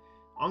 I haven't.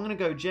 I'm gonna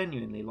go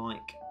genuinely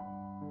like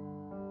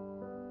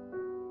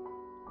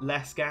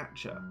less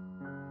gacha.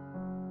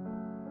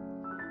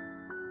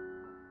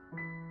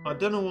 I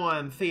don't know why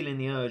I'm feeling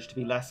the urge to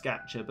be less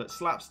gacha, but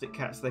slapstick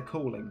cats, they're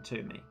calling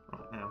to me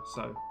right now.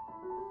 So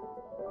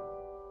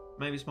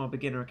maybe it's my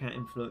beginner account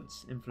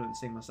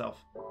influencing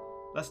myself.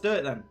 Let's do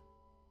it then.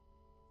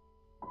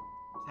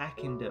 Let's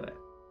heckin' do it.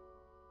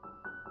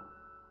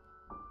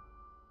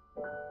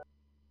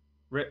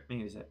 Rip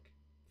music.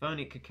 If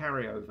only it could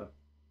carry over.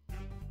 I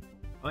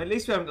mean, at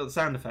least we haven't got the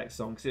sound effects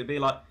on, because it'd be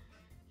like,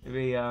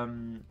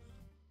 do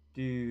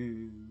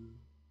do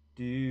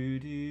do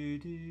do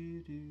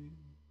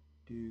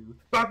do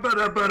ba ba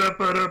da ba da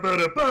ba da ba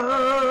da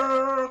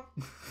ba.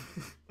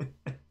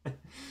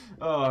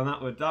 Oh, and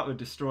that would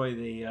destroy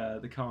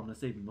the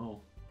calmness even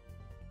more.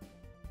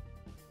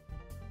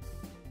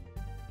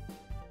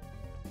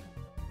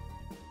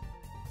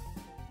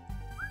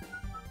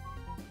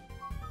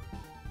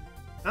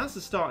 That's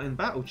the starting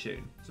battle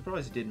tune.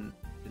 Surprised you didn't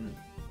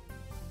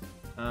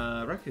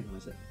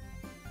recognise it.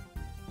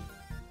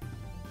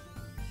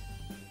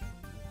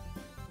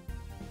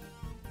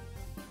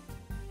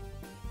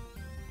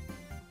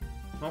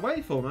 My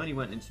waveform only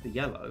went into the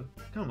yellow.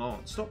 Come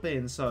on, stop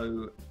being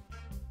so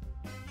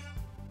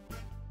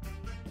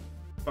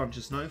bunch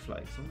of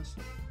snowflakes,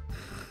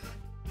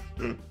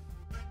 honestly.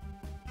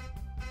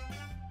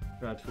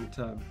 Dreadful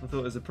term. I thought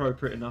it was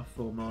appropriate enough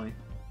for my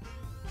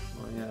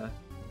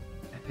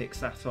epic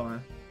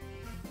satire.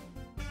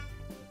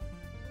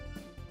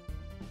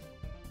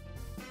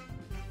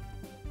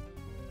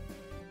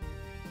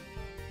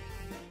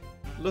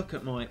 Look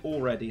at my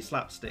already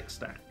slapstick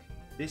stack.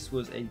 This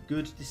was a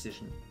good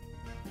decision.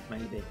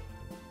 Maybe.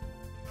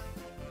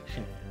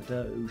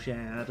 Shadow,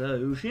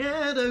 shadow,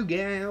 shadow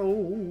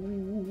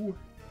gal.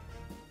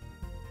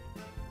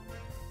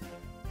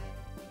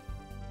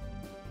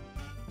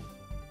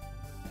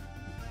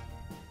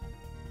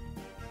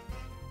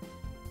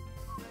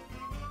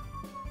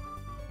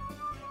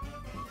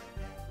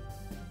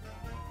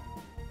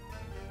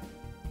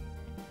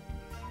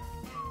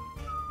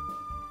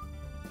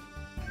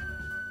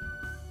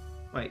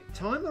 Wait,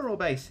 timer or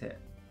base hit?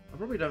 I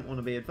probably don't want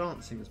to be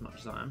advancing as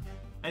much as I am.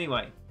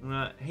 Anyway, I'm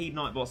going to heed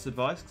Nightbot's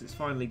advice because it's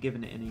finally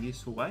given it in a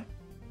useful way.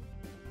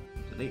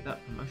 delete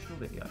that promotional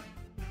video.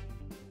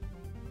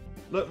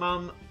 Look,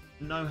 Mum,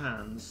 no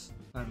hands.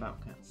 Playing Battle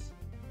Cats.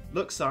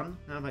 Look, son,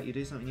 how about you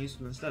do something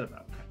useful instead of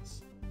Battle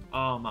Cats?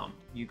 Ah, Mum,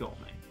 you got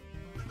me.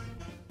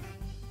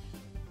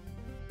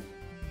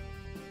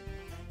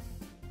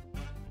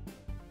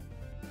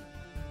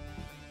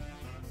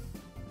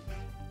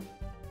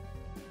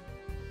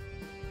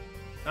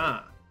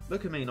 Ah,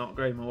 look at me not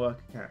grading my work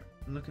account.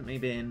 And look at me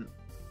being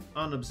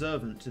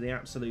unobservant to the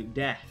absolute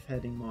death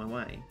heading my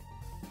way.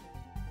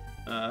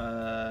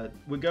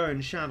 We're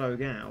going Shadow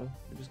Gal.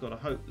 We just got to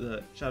hope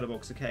that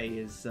Shadowboxer K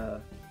is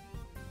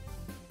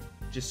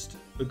just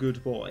a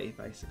good boy,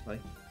 basically.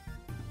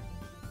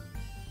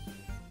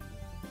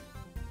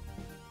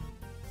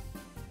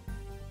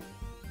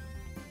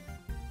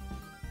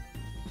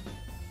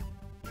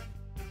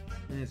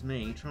 There's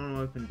me trying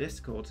to open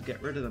Discord to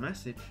get rid of the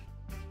message.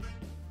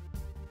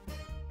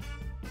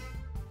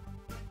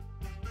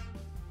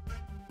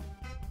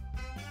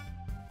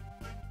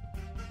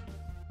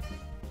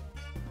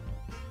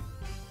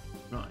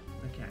 Right,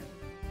 okay.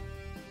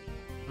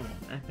 Come on,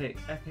 epic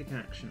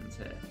actions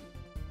here.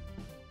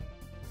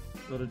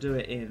 Got to do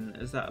it in,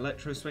 as that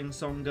electro swing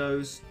song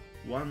goes,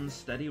 one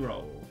steady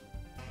roll.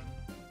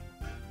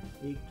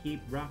 We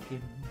keep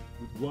rocking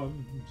with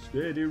one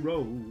steady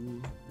roll.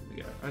 There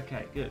we go.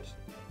 Okay, good.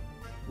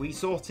 We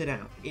sorted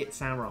out.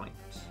 It's alright.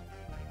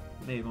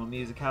 Maybe my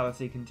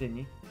musicality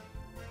continue.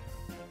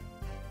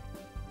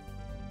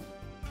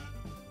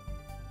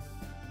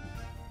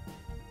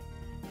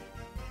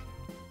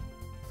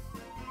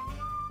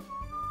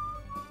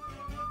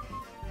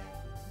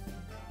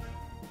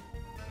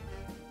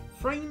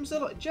 Frames are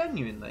like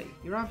genuinely.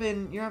 You're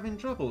having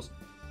troubles.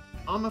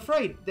 I'm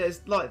afraid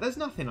there's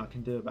nothing I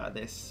can do about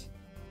this.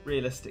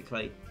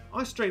 Realistically,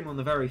 I stream on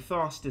the very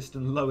fastest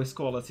and lowest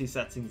quality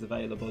settings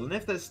available, and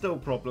if there's still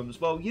problems,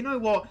 well, you know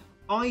what?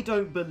 I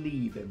don't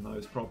believe in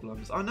those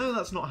problems. I know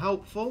that's not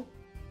helpful,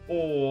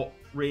 or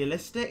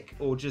realistic,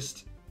 or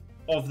just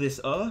of this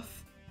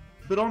earth,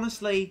 but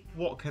honestly,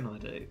 what can I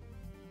do?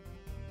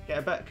 Get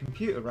a better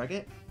computer,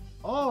 Raggett?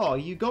 Oh,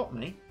 you got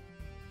me.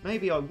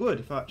 Maybe I would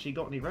if I actually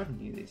got any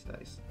revenue these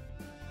days.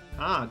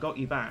 Ah, got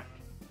you back.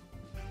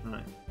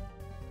 Right.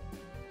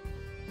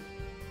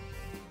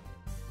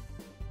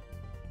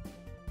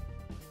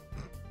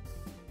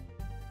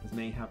 There's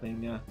me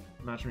having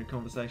imaginary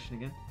conversation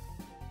again.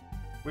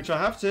 Which I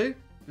have to,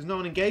 because no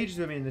one engages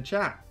with me in the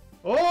chat.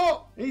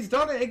 Oh, he's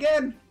done it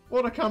again!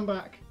 What a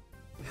comeback.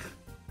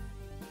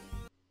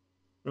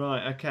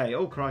 Right, okay.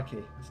 Oh,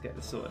 crikey. Let's get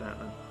this sorted out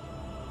then.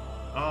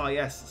 Ah,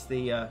 yes, it's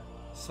the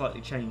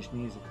slightly changed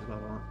music as well,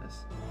 aren't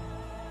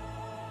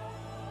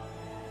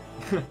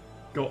this?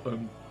 Got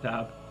them,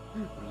 Dab.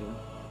 Brilliant.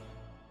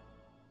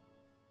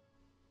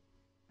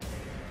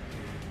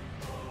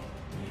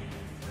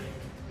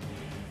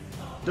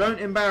 Don't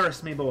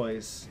embarrass me,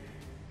 boys.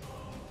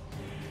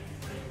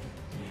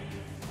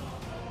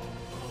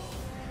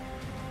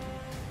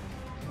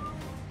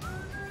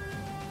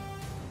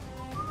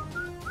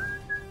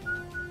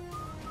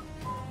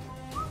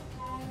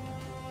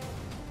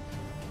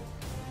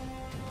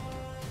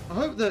 I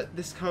hope that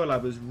this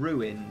collab has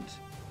ruined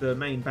the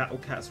main Battle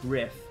Cats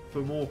riff for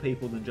more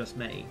people than just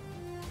me.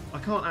 I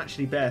can't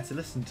actually bear to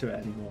listen to it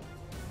anymore.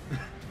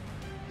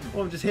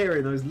 Well, I'm just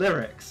hearing those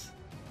lyrics.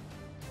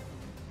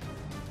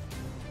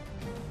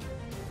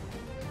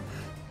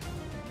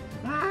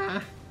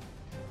 Ah!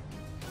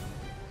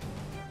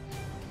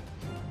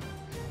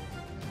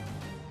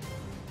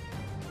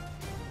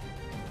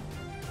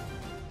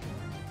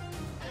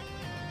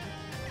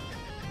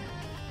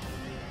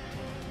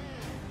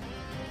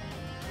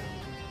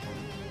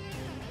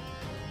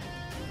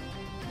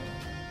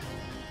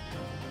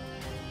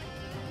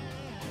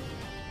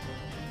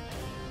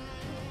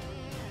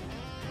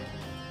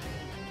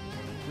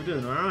 We're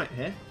doing alright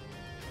here.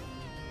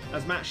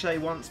 As Matt Shea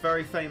once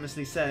very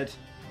famously said,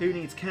 who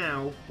needs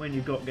cow when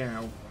you've got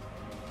Gal?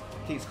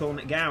 Keeps calling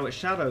it Gal, it's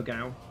Shadow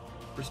Gal.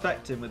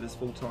 Respect him with his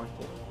full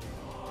title.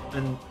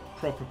 And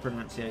proper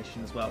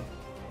pronunciation as well.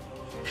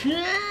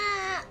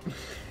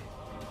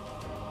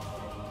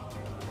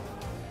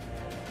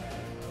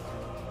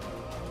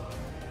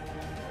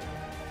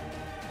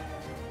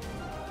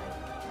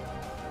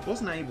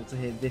 Wasn't able to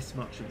hear this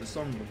much of the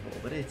song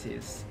before, but it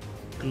is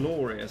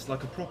glorious,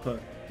 like a proper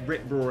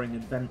rip-roaring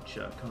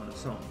adventure kind of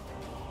song.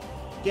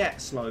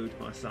 Get slowed,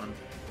 my son.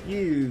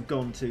 You've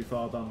gone too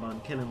far, Bun Bun,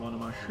 killing one of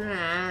my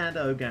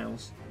shadow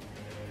gals.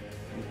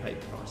 You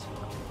paid the price for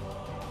that.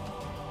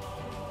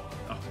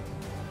 Oh.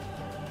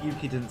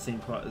 Yuki didn't seem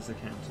quite as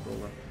accountable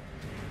though.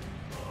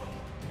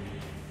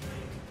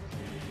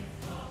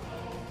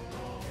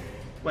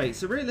 Wait,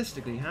 so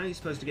realistically, how are you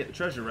supposed to get the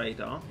treasure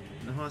radar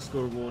and the high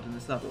score reward in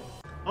this level?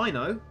 I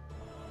know. Do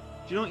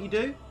you know what you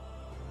do?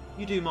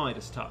 You do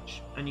Midas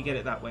Touch, and you get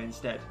it that way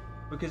instead.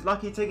 Because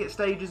lucky ticket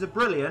stages are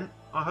brilliant.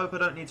 I hope I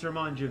don't need to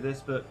remind you of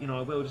this, but you know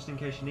I will just in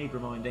case you need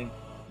reminding.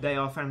 They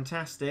are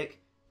fantastic,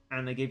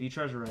 and they give you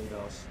treasure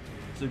radars.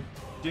 So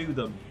do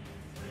them.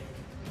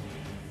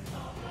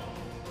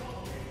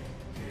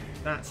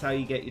 That's how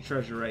you get your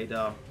treasure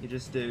radar. You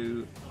just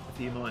do a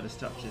few Midas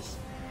touches.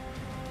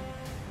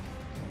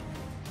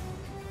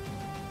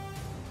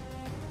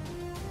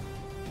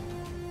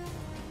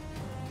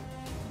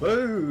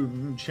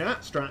 Boom!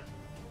 Chat strat.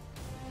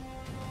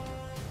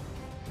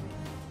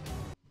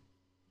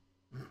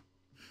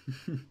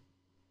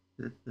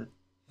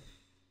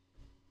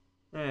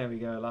 There we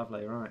go,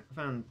 lovely. Right,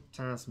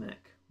 fantastic.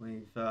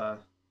 We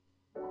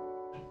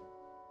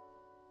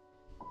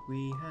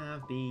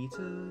have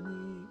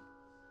beaten it.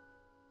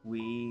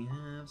 We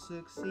have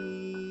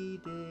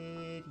succeeded.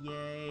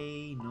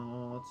 Yay,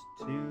 not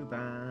too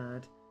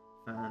bad.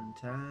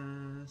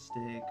 Fantastico.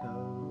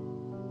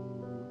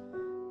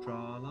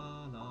 Tra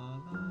la la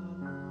la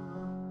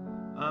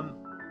la.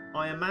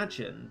 I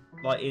imagine,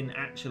 like in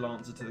actual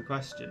answer to the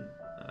question,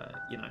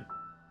 you know,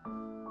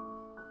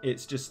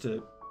 it's just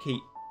to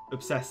keep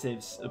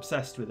obsessives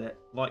obsessed with it,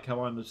 like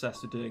how I'm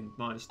obsessed with doing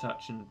Midas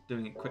Touch and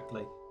doing it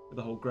quickly with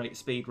the whole great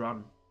speed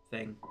run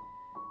thing.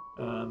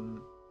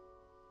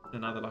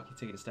 And other lucky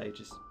ticket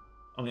stages.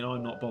 I mean,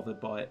 I'm not bothered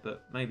by it,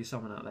 but maybe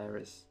someone out there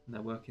is, and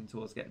they're working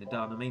towards getting it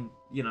done. I mean,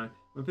 you know,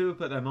 when people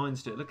put their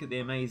minds to it, look at the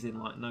amazing,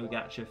 like, no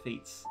gacha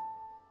feats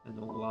and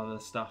all other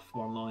stuff,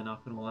 one line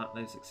up and all that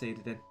they've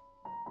succeeded in.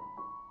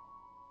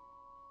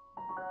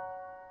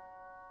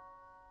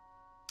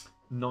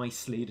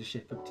 Nice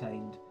leadership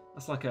obtained.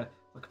 That's like a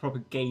proper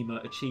gamer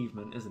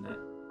achievement, isn't it?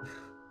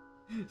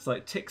 It's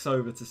like ticks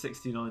over to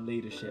 69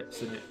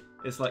 leaderships, and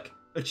it's like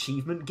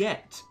achievement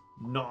get.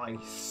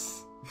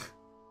 Nice.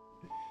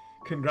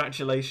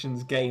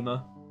 Congratulations,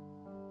 gamer.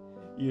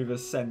 You've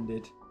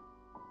ascended.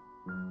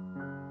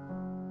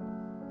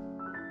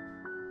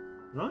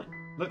 Right,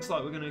 looks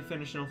like we're going to be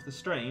finishing off the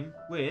stream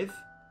with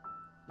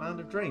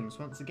Land of Dreams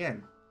once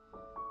again.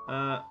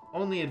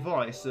 On the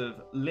advice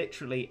of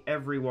literally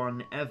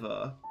everyone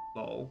ever,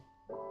 lol,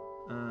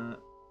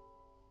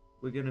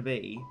 we're going to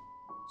be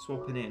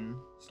swapping in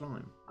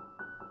slime.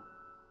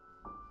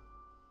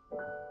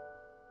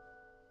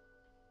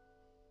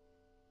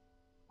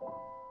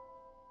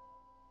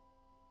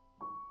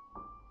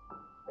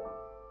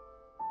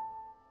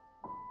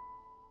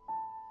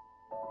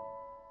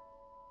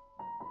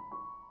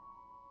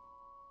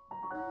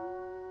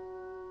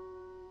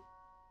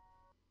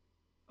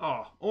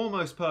 Oh,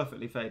 almost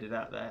perfectly faded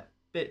out there.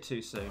 Bit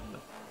too soon,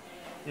 but,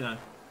 you know,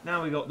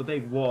 now we got the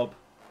big wob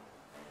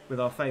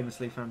with our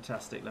famously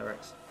fantastic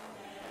lyrics.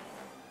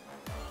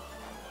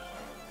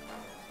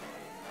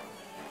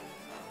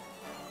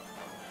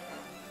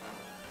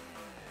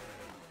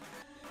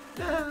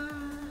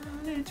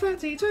 In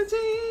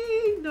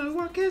 2020, no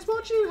one cares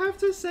what you have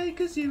to say,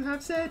 'cause you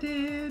have said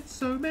it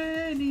so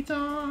many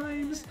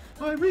times.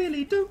 I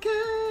really don't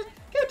care.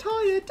 Get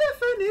higher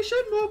definition,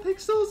 more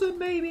pixels, and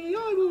maybe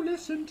I will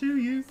listen to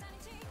you.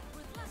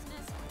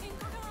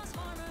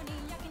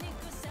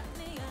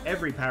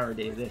 Every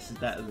parody of this is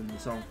better than the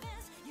song.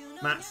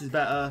 Matt's is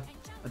better.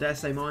 I dare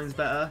say mine's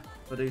better,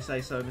 if I do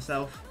say so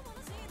myself.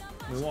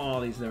 I mean, what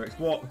are these lyrics?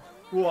 What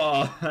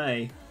are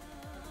they?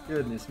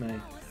 Goodness me.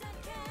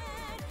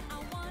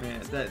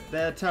 Yeah,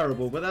 they're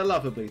terrible, but they're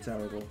lovably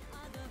terrible.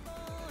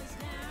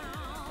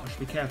 I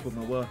should be careful with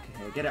my work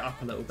here. Get it up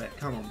a little bit.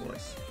 Come on,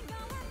 boys.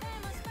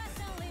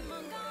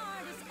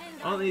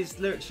 Aren't these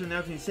lyrics from the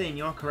opening scene?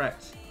 You are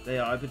correct. They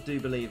are. I do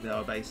believe they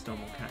are based on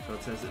what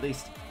Catfield says. At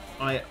least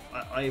I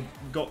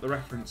got the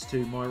reference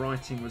to my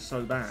writing was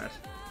so bad.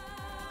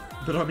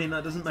 But I mean,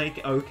 that doesn't make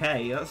it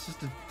okay. That's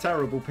just a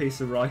terrible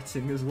piece of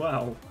writing as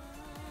well.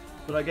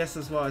 But I guess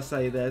that's why I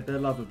say they're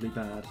lovably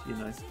bad, you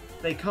know.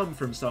 They come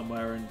from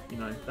somewhere, and, you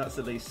know, that's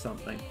at least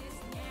something.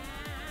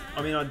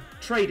 I mean, I'd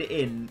trade it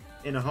in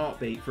a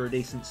heartbeat for a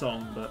decent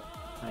song, but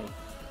hey.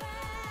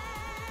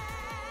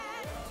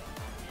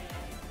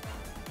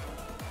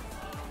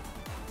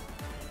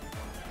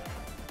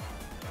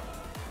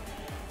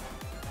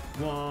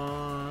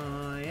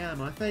 Why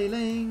am I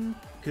failing?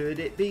 Could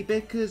it be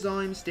because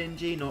I'm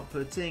stingy, not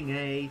putting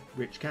a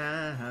rich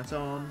cat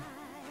on?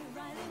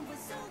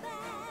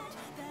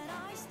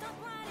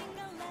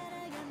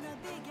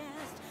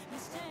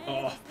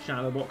 Oh,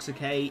 Shadowboxer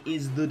K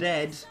is the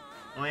dead.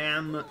 I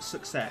am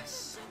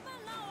success.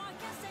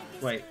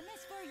 Wait,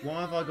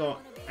 why have I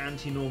got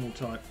anti-normal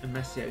type and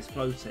Messier's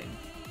floating?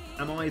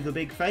 Am I the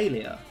big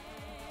failure?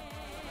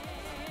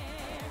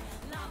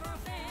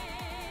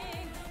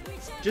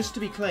 Just to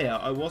be clear,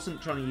 I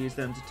wasn't trying to use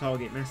them to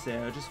target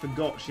Messier. I just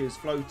forgot she was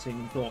floating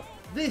and thought,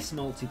 this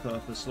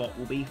multi-purpose slot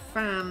will be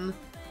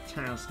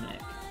fantastic.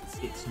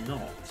 It's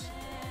not.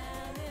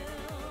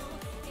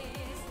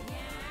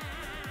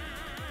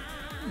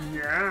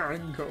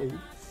 Nyanko.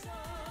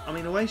 I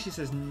mean, the way she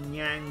says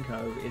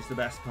Nyanko is the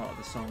best part of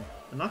the song.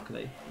 And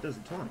luckily, it does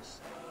it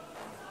twice.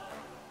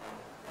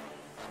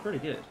 It's pretty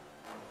good.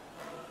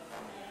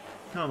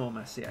 Come on,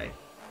 Messier.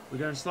 We're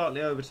going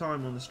slightly over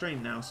time on the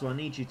stream now, so I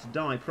need you to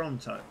die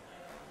pronto.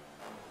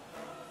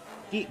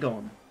 Get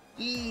gone.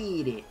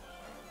 Eat it.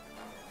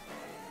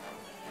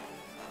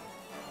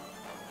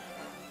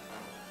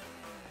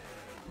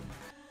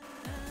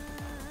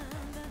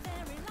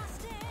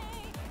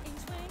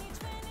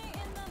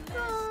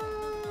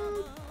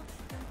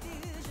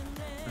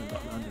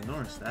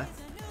 Norris there.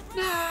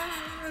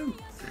 No!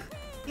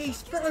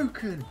 He's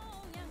broken!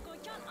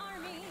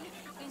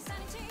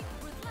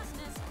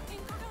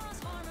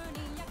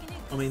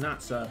 I mean,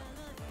 that's a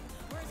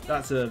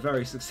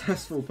very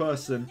successful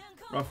person,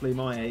 roughly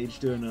my age,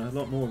 doing a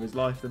lot more of his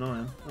life than I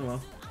am. Oh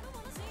well.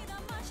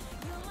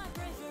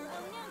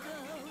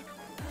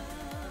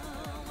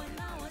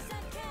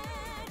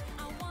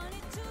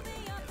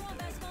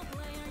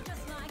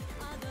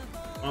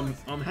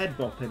 I'm head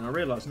bopping. I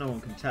realise no one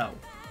can tell,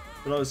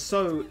 but I was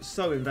so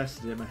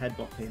invested in my head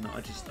bopping that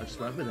I just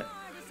went with it.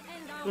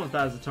 Not as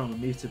bad as the time I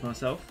muted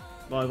myself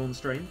live on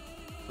stream.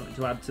 Something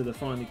to add to the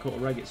finally caught a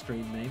Reddit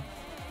stream meme.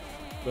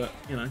 But,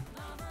 you know,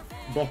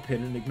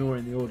 bopping and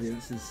ignoring the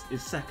audience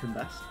is second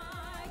best.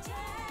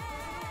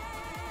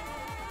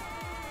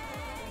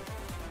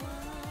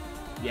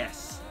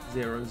 Yes,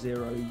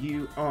 0-0,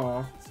 you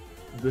are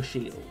the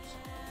shield.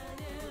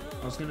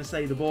 I was going to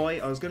say the boy,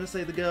 I was going to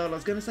say the girl, I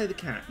was going to say the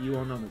cat. You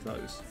are none of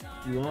those.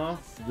 You are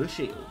the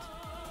shield.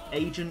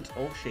 Agent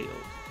or shield.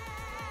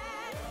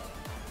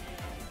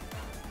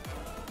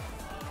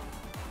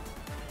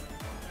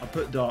 I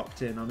put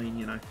darked in, I mean,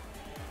 you know,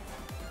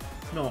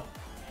 it's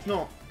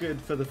not good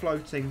for the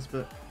floatings,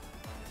 but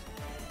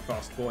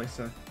fast boy,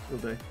 so we'll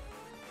do.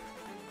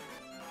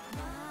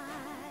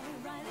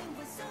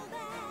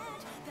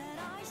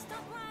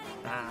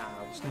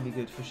 Ah, it's going to be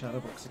good for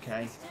Shadowbox,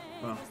 okay.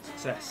 Well,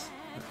 success.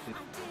 That's good.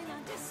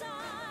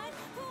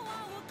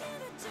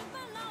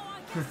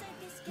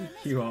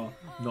 You are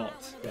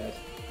not dead.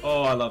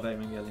 Oh, I love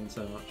Evangelion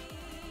so much.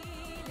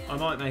 I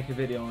might make a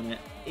video on it,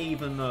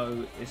 even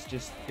though it's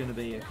just going to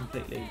be a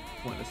completely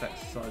pointless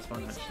exercise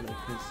financially,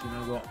 because you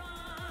know what?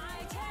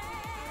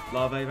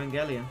 Love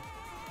Evangelion.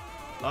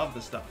 Love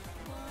the stuff.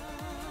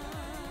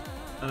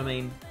 And I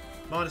mean,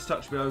 Minus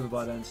Touch will be over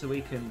by then, so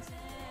we can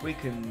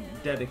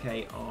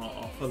dedicate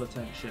our full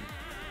attention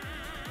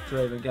to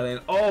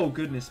Evangelion. Oh,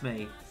 goodness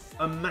me.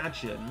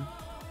 Imagine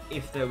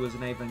if there was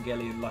an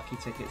Evangelion Lucky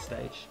Ticket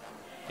stage.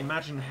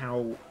 Imagine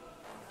how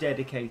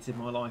dedicated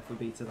my life would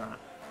be to that.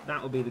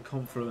 That would be the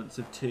confluence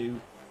of two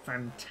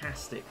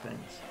fantastic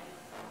things.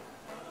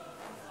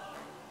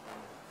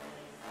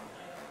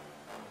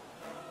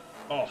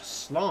 Oh,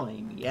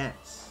 slime,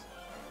 yes.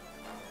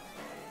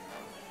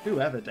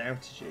 Whoever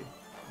doubted you?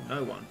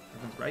 No one.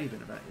 Everyone's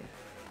raving about you.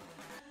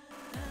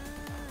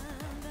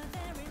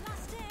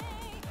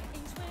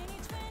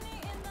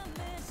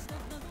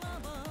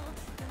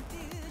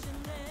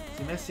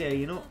 See, Messier,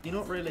 you're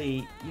not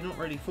really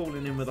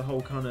falling in with the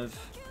whole kind of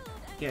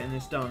getting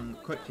this done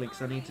quickly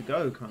because I need to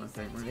go kind of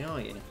thing, really,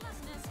 are you?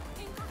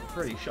 It's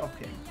pretty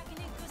shocking.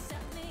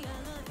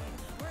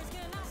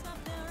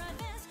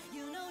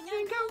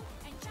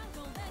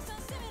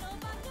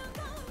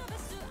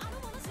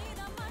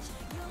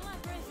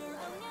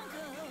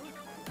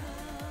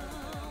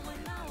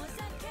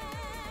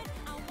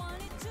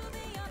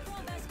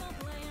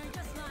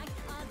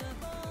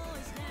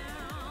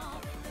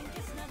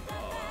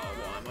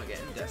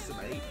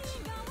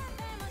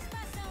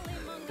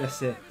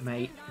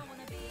 Decimate.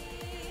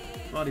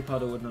 Mardy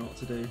Puddle would know what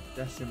to do.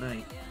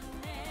 Decimate.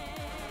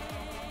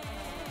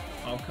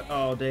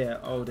 Oh dear,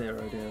 oh dear,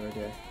 oh dear, oh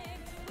dear.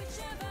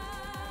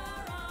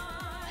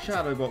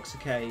 Shadowbox,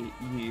 okay,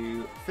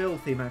 you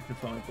filthy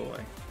magnified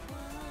boy.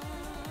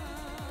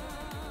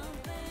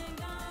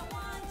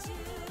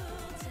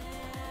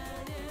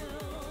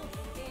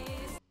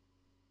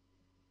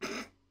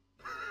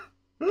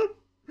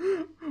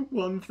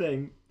 One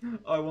thing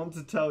I want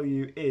to tell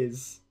you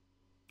is,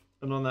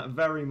 and on that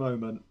very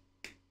moment,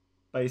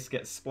 base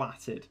gets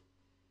splatted.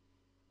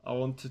 I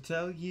want to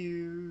tell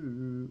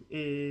you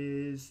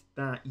is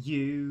that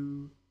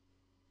you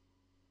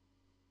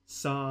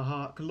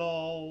suck,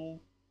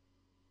 lol.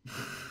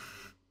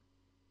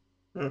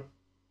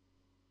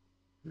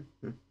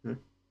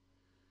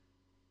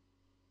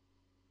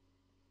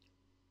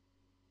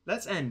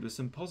 Let's end with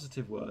some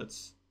positive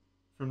words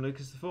from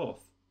Lucas IV.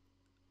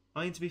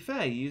 I mean, to be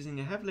fair, you're using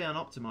a heavily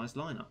unoptimised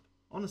lineup.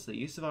 Honestly,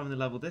 you surviving the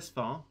level this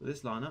far with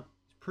this lineup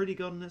is pretty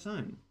good on its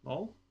own.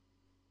 Lol.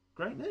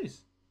 Great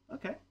news.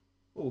 Okay.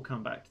 Well, we'll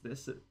come back to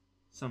this at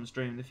some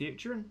stream in the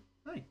future, and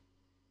hey,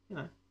 you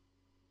know,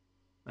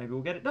 maybe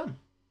we'll get it done.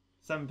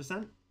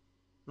 7%,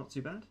 not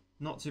too bad.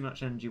 Not too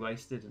much energy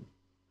wasted, and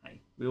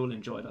hey, we all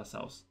enjoyed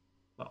ourselves.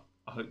 Well,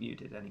 I hope you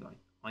did anyway.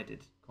 I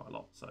did quite a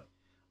lot, so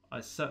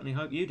I certainly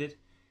hope you did.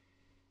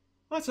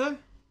 Right, so,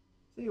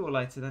 see you all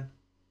later then.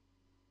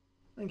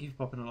 Thank you for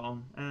popping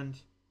along, and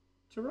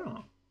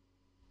ta-ra.